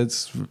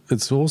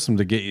it's awesome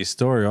to get your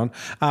story on.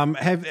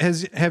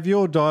 Have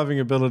your diving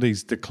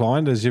abilities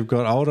declined as you've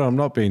got older? I'm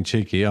not being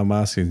cheeky. I'm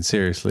asking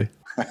seriously.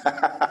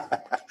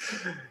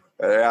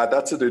 Yeah,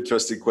 that's an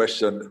interesting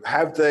question.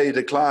 Have they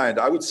declined?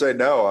 I would say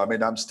no. I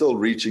mean, I'm still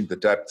reaching the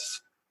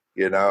depths,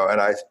 and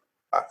I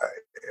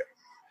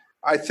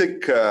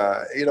think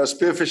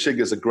spearfishing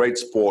is a great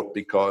sport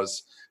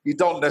because you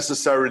don't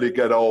necessarily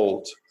get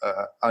old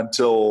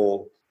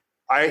until,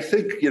 I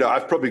think,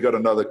 I've probably got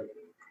another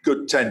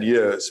good 10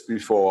 years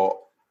before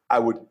I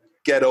would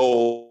get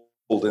old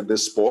in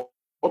this sport.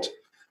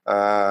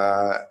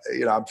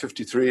 I'm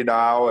 53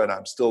 now and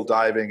I'm still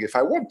diving. If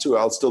I want to,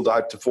 I'll still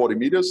dive to 40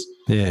 meters.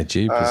 Yeah,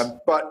 jeepers.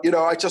 But,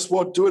 I just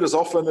won't do it as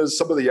often as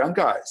some of the young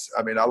guys.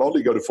 I mean, I'll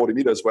only go to 40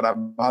 meters when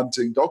I'm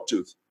hunting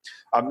dogtooth.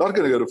 I'm not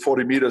going to go to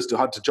 40 meters to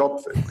hunt a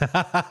jobfin.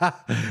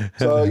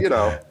 So,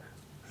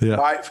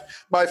 yeah.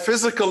 My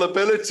physical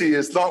ability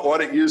is not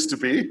what it used to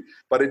be,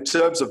 but in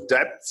terms of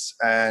depths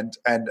and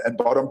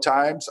bottom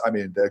times, I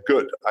mean, they're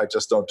good. I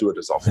just don't do it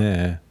as often.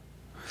 Yeah.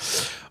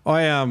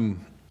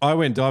 I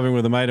went diving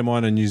with a mate of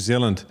mine in New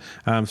Zealand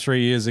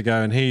 3 years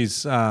ago, and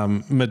he's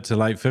mid to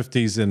late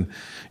 50s, and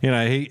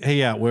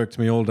he outworked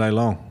me all day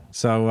long.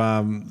 So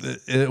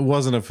it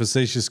wasn't a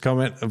facetious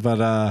comment,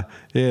 but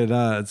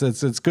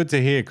it's good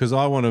to hear because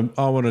I want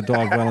to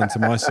dive well into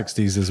my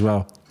 60s as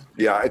well.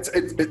 Yeah,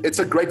 it's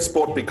a great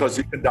sport because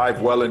you can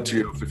dive well into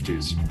your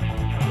 50s.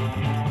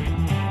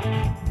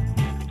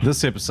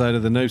 This episode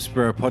of the Noob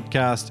Spearo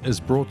podcast is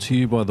brought to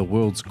you by the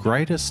world's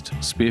greatest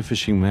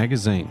spearfishing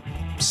magazine,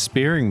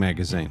 Spearing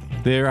Magazine.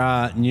 There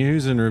are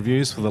news and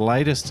reviews for the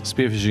latest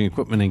spearfishing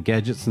equipment and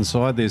gadgets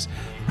inside. There's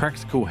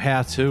practical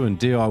how-to and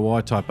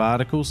DIY type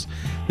articles.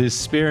 There's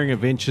spearing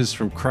adventures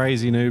from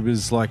crazy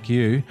noobers like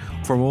you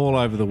from all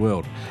over the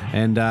world.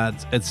 And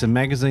it's a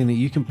magazine that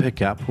you can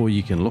pick up or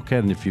you can look at,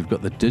 and if you've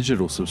got the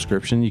digital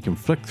subscription, you can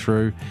flick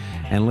through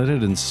and let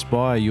it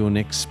inspire your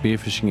next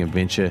spearfishing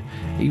adventure,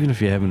 even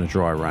if you're having a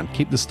dry run.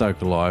 Keep the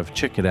stoke alive.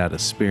 Check it out at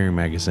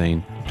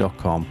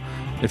spearingmagazine.com.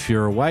 If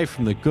you're away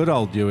from the good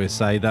old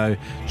USA, though,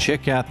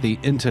 check out the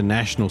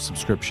international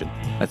subscription.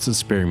 That's at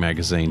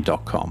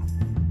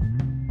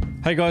spearingmagazine.com.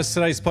 Hey guys,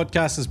 today's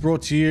podcast is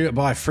brought to you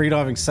by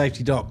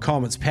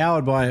freedivingsafety.com. It's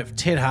powered by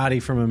Ted Hardy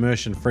from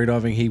Immersion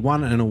Freediving. He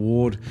won an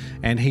award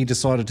and he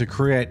decided to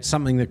create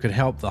something that could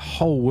help the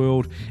whole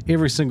world,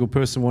 every single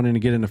person wanting to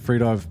get into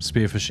freedive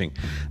spearfishing.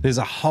 There's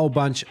a whole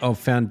bunch of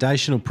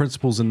foundational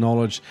principles and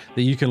knowledge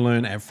that you can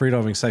learn at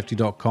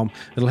freedivingsafety.com.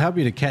 It'll help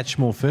you to catch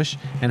more fish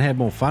and have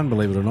more fun,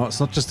 believe it or not. It's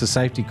not just a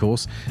safety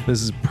course.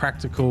 There's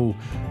practical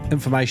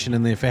information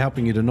in there for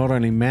helping you to not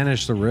only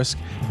manage the risk,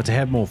 but to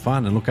have more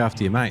fun and look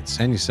after your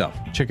mates and yourself.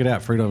 Check it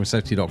out,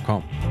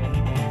 freedivingsafety.com.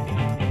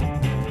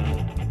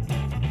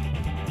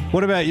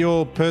 What about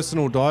your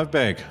personal dive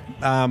bag?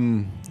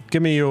 Can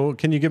you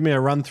give me a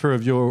run through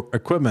of your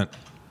equipment?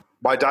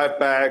 My dive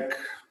bag,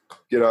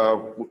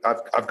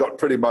 I've got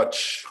pretty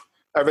much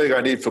everything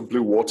I need for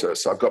blue water.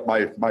 So I've got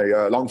my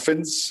long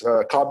fins,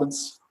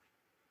 carbons.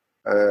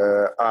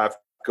 I've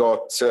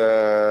got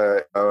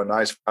a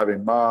nice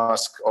diving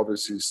mask,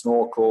 obviously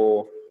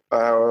snorkel.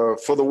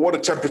 For the water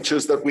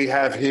temperatures that we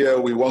have here,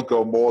 we won't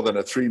go more than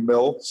a 3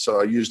 mil.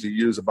 So I usually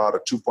use about a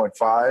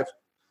 2.5.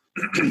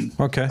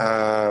 Okay.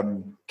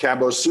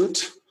 Camo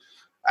suit.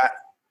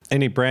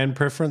 Any brand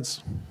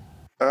preference?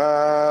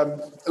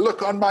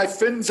 Look, on my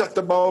fins at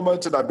the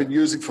moment, and I've been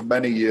using for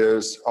many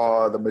years,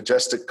 are the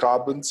Majestic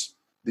carbons.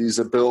 These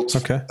are built,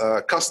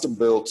 custom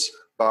built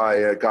by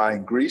a guy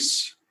in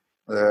Greece.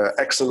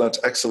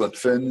 Excellent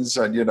fins.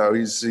 And,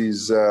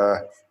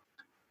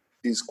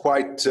 he's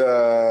quite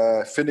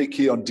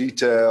finicky on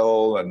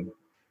detail, and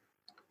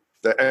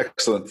they're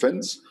excellent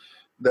fins.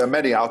 There are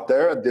many out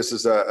there, and this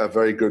is a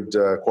very good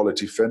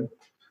quality fin.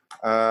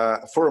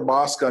 For a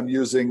mask, I'm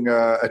using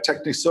a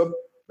Technisub,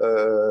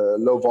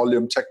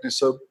 low-volume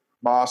Technisub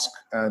mask,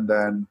 and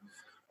then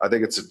I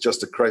think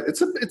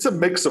it's a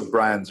mix of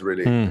brands,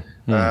 really.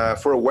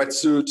 For a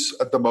wetsuit,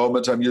 at the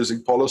moment, I'm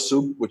using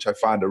Polosub, which I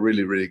find are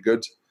really, really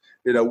good.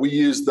 We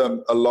use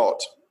them a lot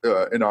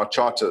in our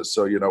charters,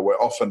 so we're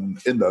often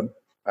in them,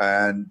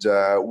 and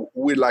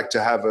we like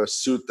to have a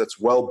suit that's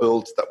well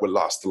built that will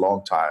last a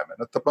long time.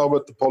 And at the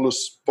moment, the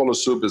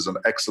Polosub is an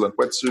excellent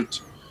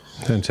wetsuit.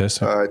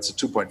 Fantastic. It's a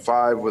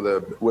 2.5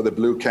 with a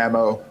blue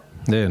camo.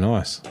 Yeah,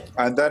 nice.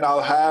 And then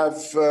I'll have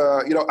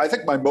I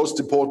think my most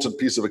important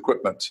piece of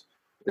equipment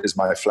is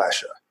my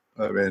flasher.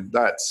 I mean,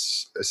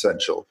 that's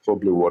essential for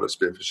blue water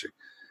spearfishing,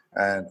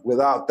 and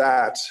without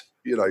that,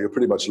 you're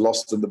pretty much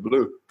lost in the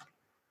blue.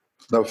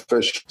 No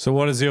fish. So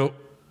what is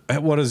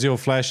your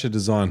flasher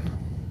design?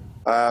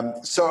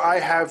 So I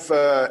have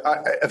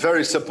a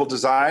very simple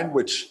design,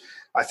 which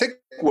I think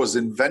was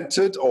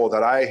invented, or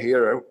that I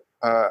hear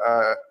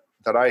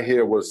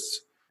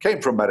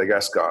came from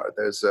Madagascar.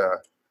 There's a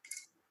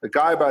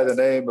guy by the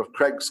name of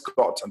Craig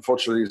Scott.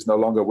 Unfortunately, he's no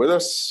longer with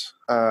us,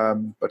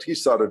 but he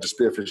started a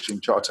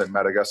spearfishing charter in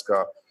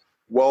Madagascar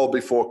well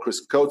before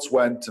Chris Coates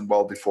went and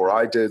well before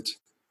I did.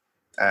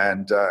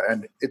 And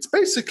it's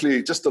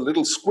basically just a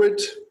little squid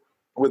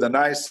with a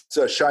nice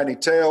shiny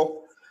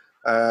tail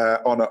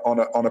on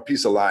a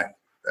piece of line.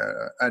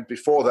 And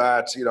before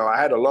that,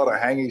 I had a lot of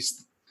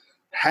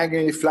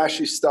hangy,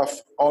 flashy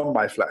stuff on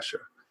my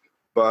flasher.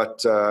 But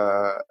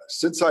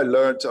since I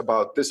learned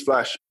about this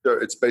flasher,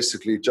 it's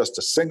basically just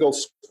a single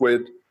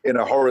squid in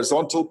a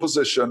horizontal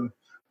position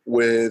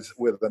with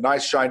a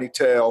nice shiny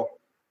tail.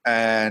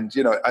 And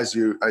as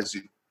you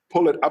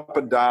pull it up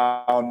and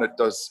down,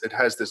 it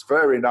has this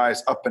very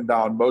nice up and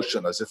down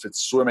motion as if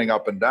it's swimming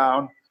up and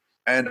down.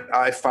 And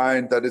I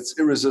find that it's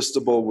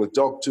irresistible with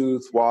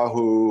dogtooth,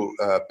 wahoo,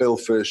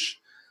 billfish,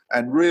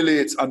 and really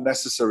it's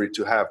unnecessary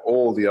to have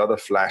all the other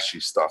flashy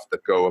stuff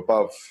that go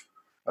above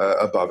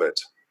it.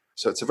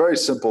 So it's a very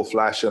simple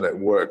flash, and it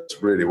worked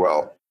really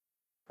well.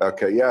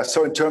 Okay, yeah.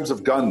 So in terms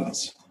of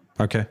guns,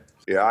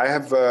 yeah, I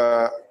have.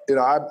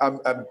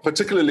 I'm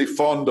particularly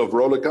fond of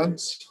roller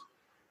guns.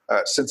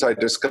 Since I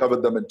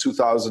discovered them in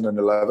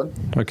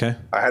 2011. Okay.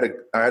 I had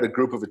a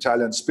group of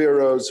Italian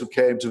spearos who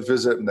came to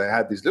visit, and they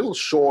had these little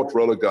short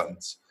roller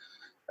guns.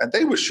 And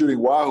they were shooting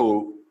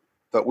wahoo,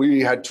 but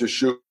we had to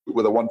shoot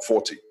with a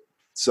 140.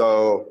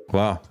 So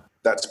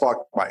that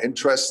sparked my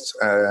interest.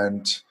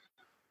 And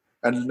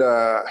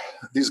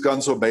these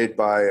guns were made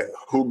by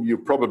whom you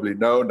probably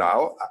know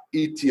now,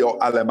 Itio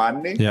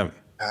Alemanni. Yeah.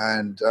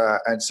 And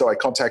so I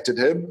contacted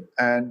him,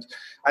 and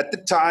at the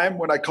time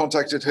when I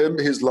contacted him,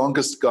 his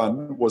longest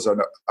gun was a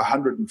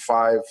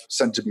 105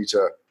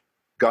 centimeter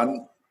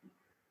gun,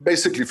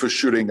 basically for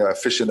shooting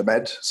fish in the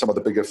med, some of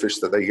the bigger fish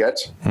that they get.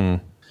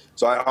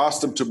 So I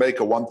asked him to make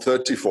a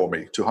 130 for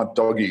me to hunt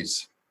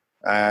doggies,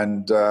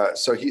 and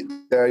so he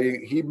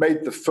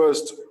made the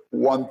first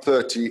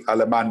 130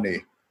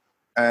 Alemanni,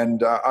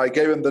 and I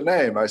gave him the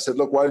name. I said,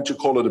 "Look, why don't you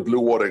call it a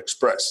Blue Water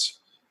Express?"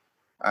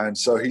 And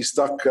so he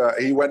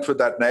went with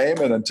that name,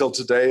 and until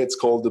today, it's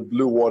called the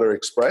Blue Water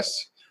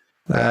Express.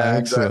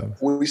 And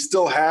I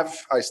still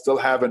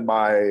have in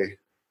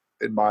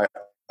my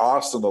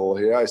arsenal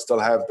here, I still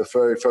have the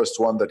very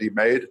first one that he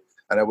made,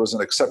 and it was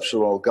an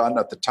exceptional gun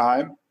at the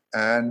time.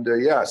 And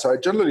so I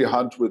generally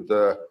hunt with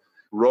the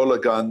roller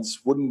guns,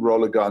 wooden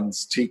roller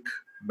guns, teak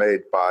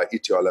made by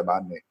Itio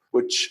Alemanni,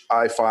 which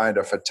I find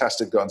are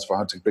fantastic guns for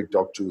hunting big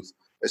dogtooth.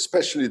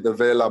 especially the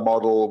Vela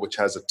model, which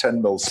has a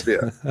 10 mil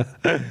spear.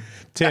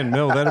 10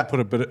 mil,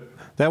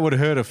 that would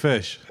hurt a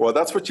fish. Well,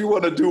 that's what you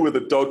want to do with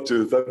a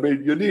dogtooth. I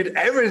mean, you need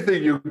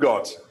everything you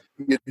got.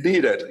 You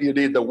need it. You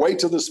need the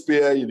weight of the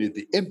spear, you need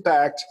the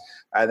impact,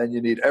 and then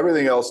you need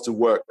everything else to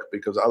work,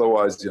 because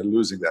otherwise you're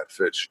losing that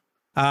fish.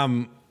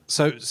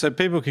 So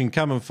people can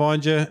come and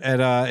find you at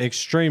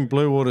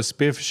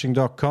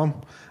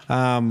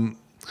extremebluewaterspearfishing.com.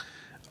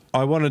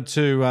 I wanted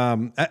to,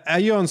 are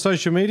you on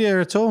social media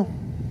at all?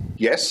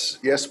 Yes,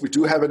 we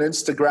do have an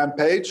Instagram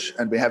page,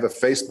 and we have a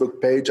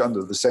Facebook page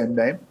under the same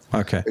name.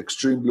 Okay.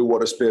 Extreme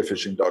Bluewater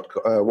Spearfishing.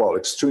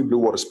 Extreme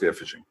Bluewater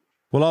Spearfishing.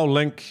 Well, I'll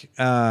link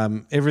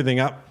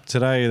everything up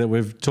today that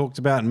we've talked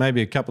about, and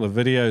maybe a couple of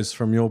videos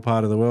from your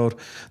part of the world.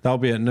 They'll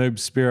be at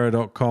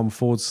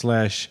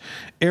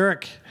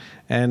noobspearo.com/Eric,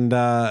 and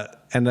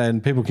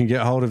then people can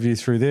get hold of you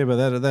through there.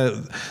 But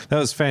that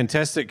was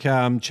fantastic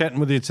chatting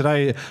with you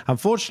today.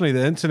 Unfortunately,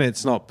 the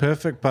internet's not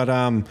perfect, but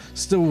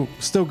still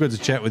good to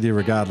chat with you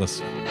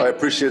regardless. I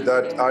appreciate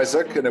that,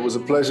 Isaac, and it was a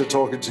pleasure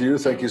talking to you.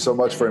 Thank you so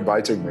much for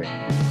inviting me.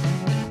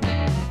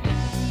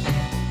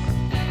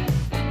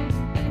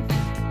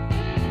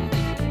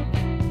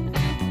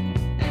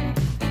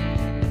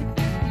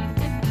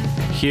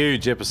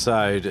 Huge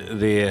episode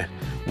there.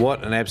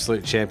 What an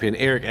absolute champion.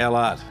 Eric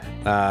Allard.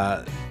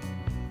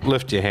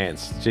 Lift your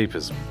hands.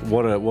 Jeepers.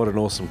 What an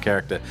awesome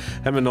character.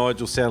 Him and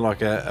Nigel sound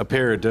like a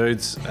pair of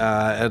dudes.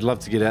 I'd love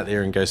to get out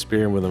there and go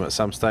spearing with them at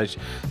some stage.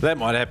 That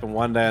might happen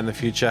one day in the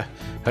future.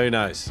 Who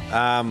knows?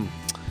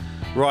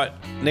 Right,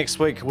 next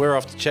week we're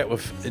off to chat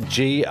with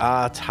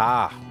G.R.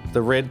 Tar,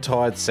 the Red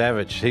Tide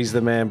Savage. He's the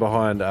man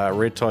behind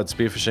Red Tide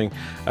Spearfishing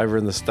over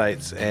in the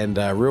States, and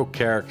a real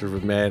character of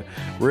a man.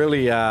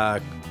 Really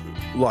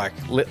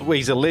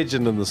he's a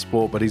legend in the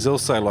sport, but he's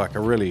also like a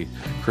really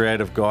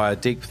creative guy, a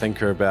deep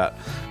thinker about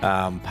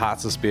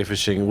parts of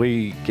spearfishing.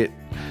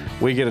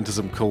 We get into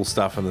some cool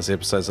stuff in this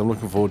episode, so I'm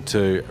looking forward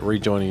to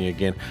rejoining you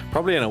again,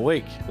 probably in a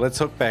week. Let's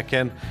hook back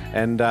in,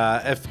 and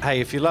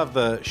if you love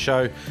the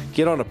show,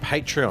 get on to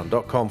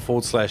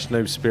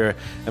patreon.com/noobspearo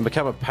and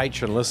become a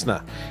patron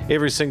listener.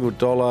 Every single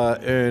dollar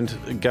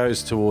earned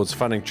goes towards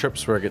funding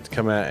trips where I get to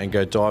come out and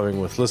go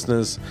diving with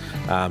listeners,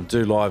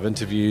 do live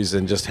interviews,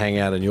 and just hang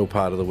out in your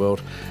part of the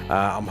world.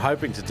 I'm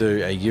hoping to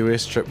do a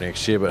US trip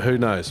next year, but who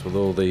knows, with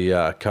all the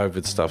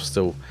COVID stuff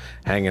still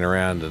hanging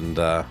around and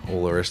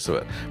all the rest of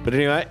it. But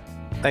anyway,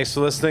 thanks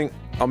for listening.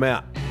 I'm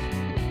out.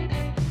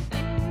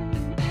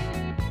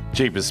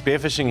 Jeepers,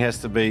 spearfishing has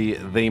to be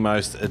the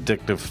most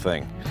addictive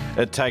thing.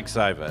 It takes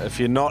over.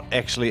 If you're not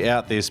actually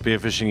out there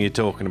spearfishing, you're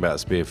talking about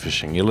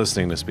spearfishing, you're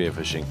listening to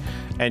spearfishing,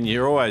 and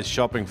you're always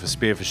shopping for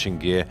spearfishing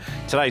gear.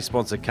 Today's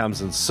sponsor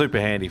comes in super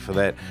handy for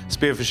that,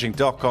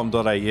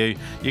 spearfishing.com.au.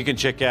 You can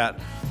check out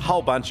a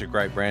whole bunch of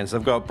great brands.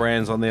 They've got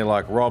brands on there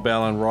like Rob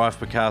Allen, Rife,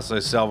 Picasso,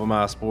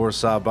 Salvamar,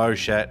 Sporosar,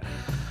 Bowshat,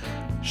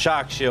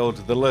 Shark Shield,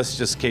 the list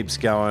just keeps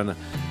going.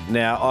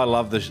 Now, I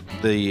love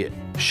the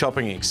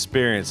shopping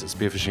experience at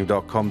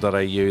spearfishing.com.au.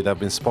 They've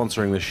been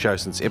sponsoring this show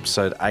since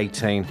episode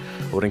 18. I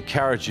would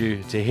encourage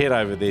you to head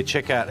over there,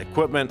 check out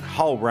equipment,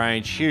 whole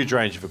range, huge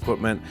range of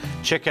equipment.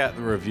 Check out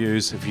the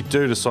reviews. If you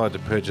do decide to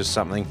purchase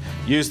something,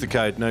 use the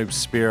code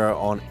NOOBSPEARO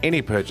on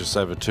any purchase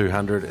over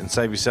 $200 and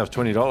save yourself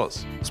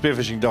 $20.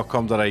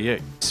 Spearfishing.com.au.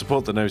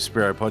 Support the Noob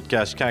Spearo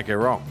podcast. You can't go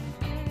wrong.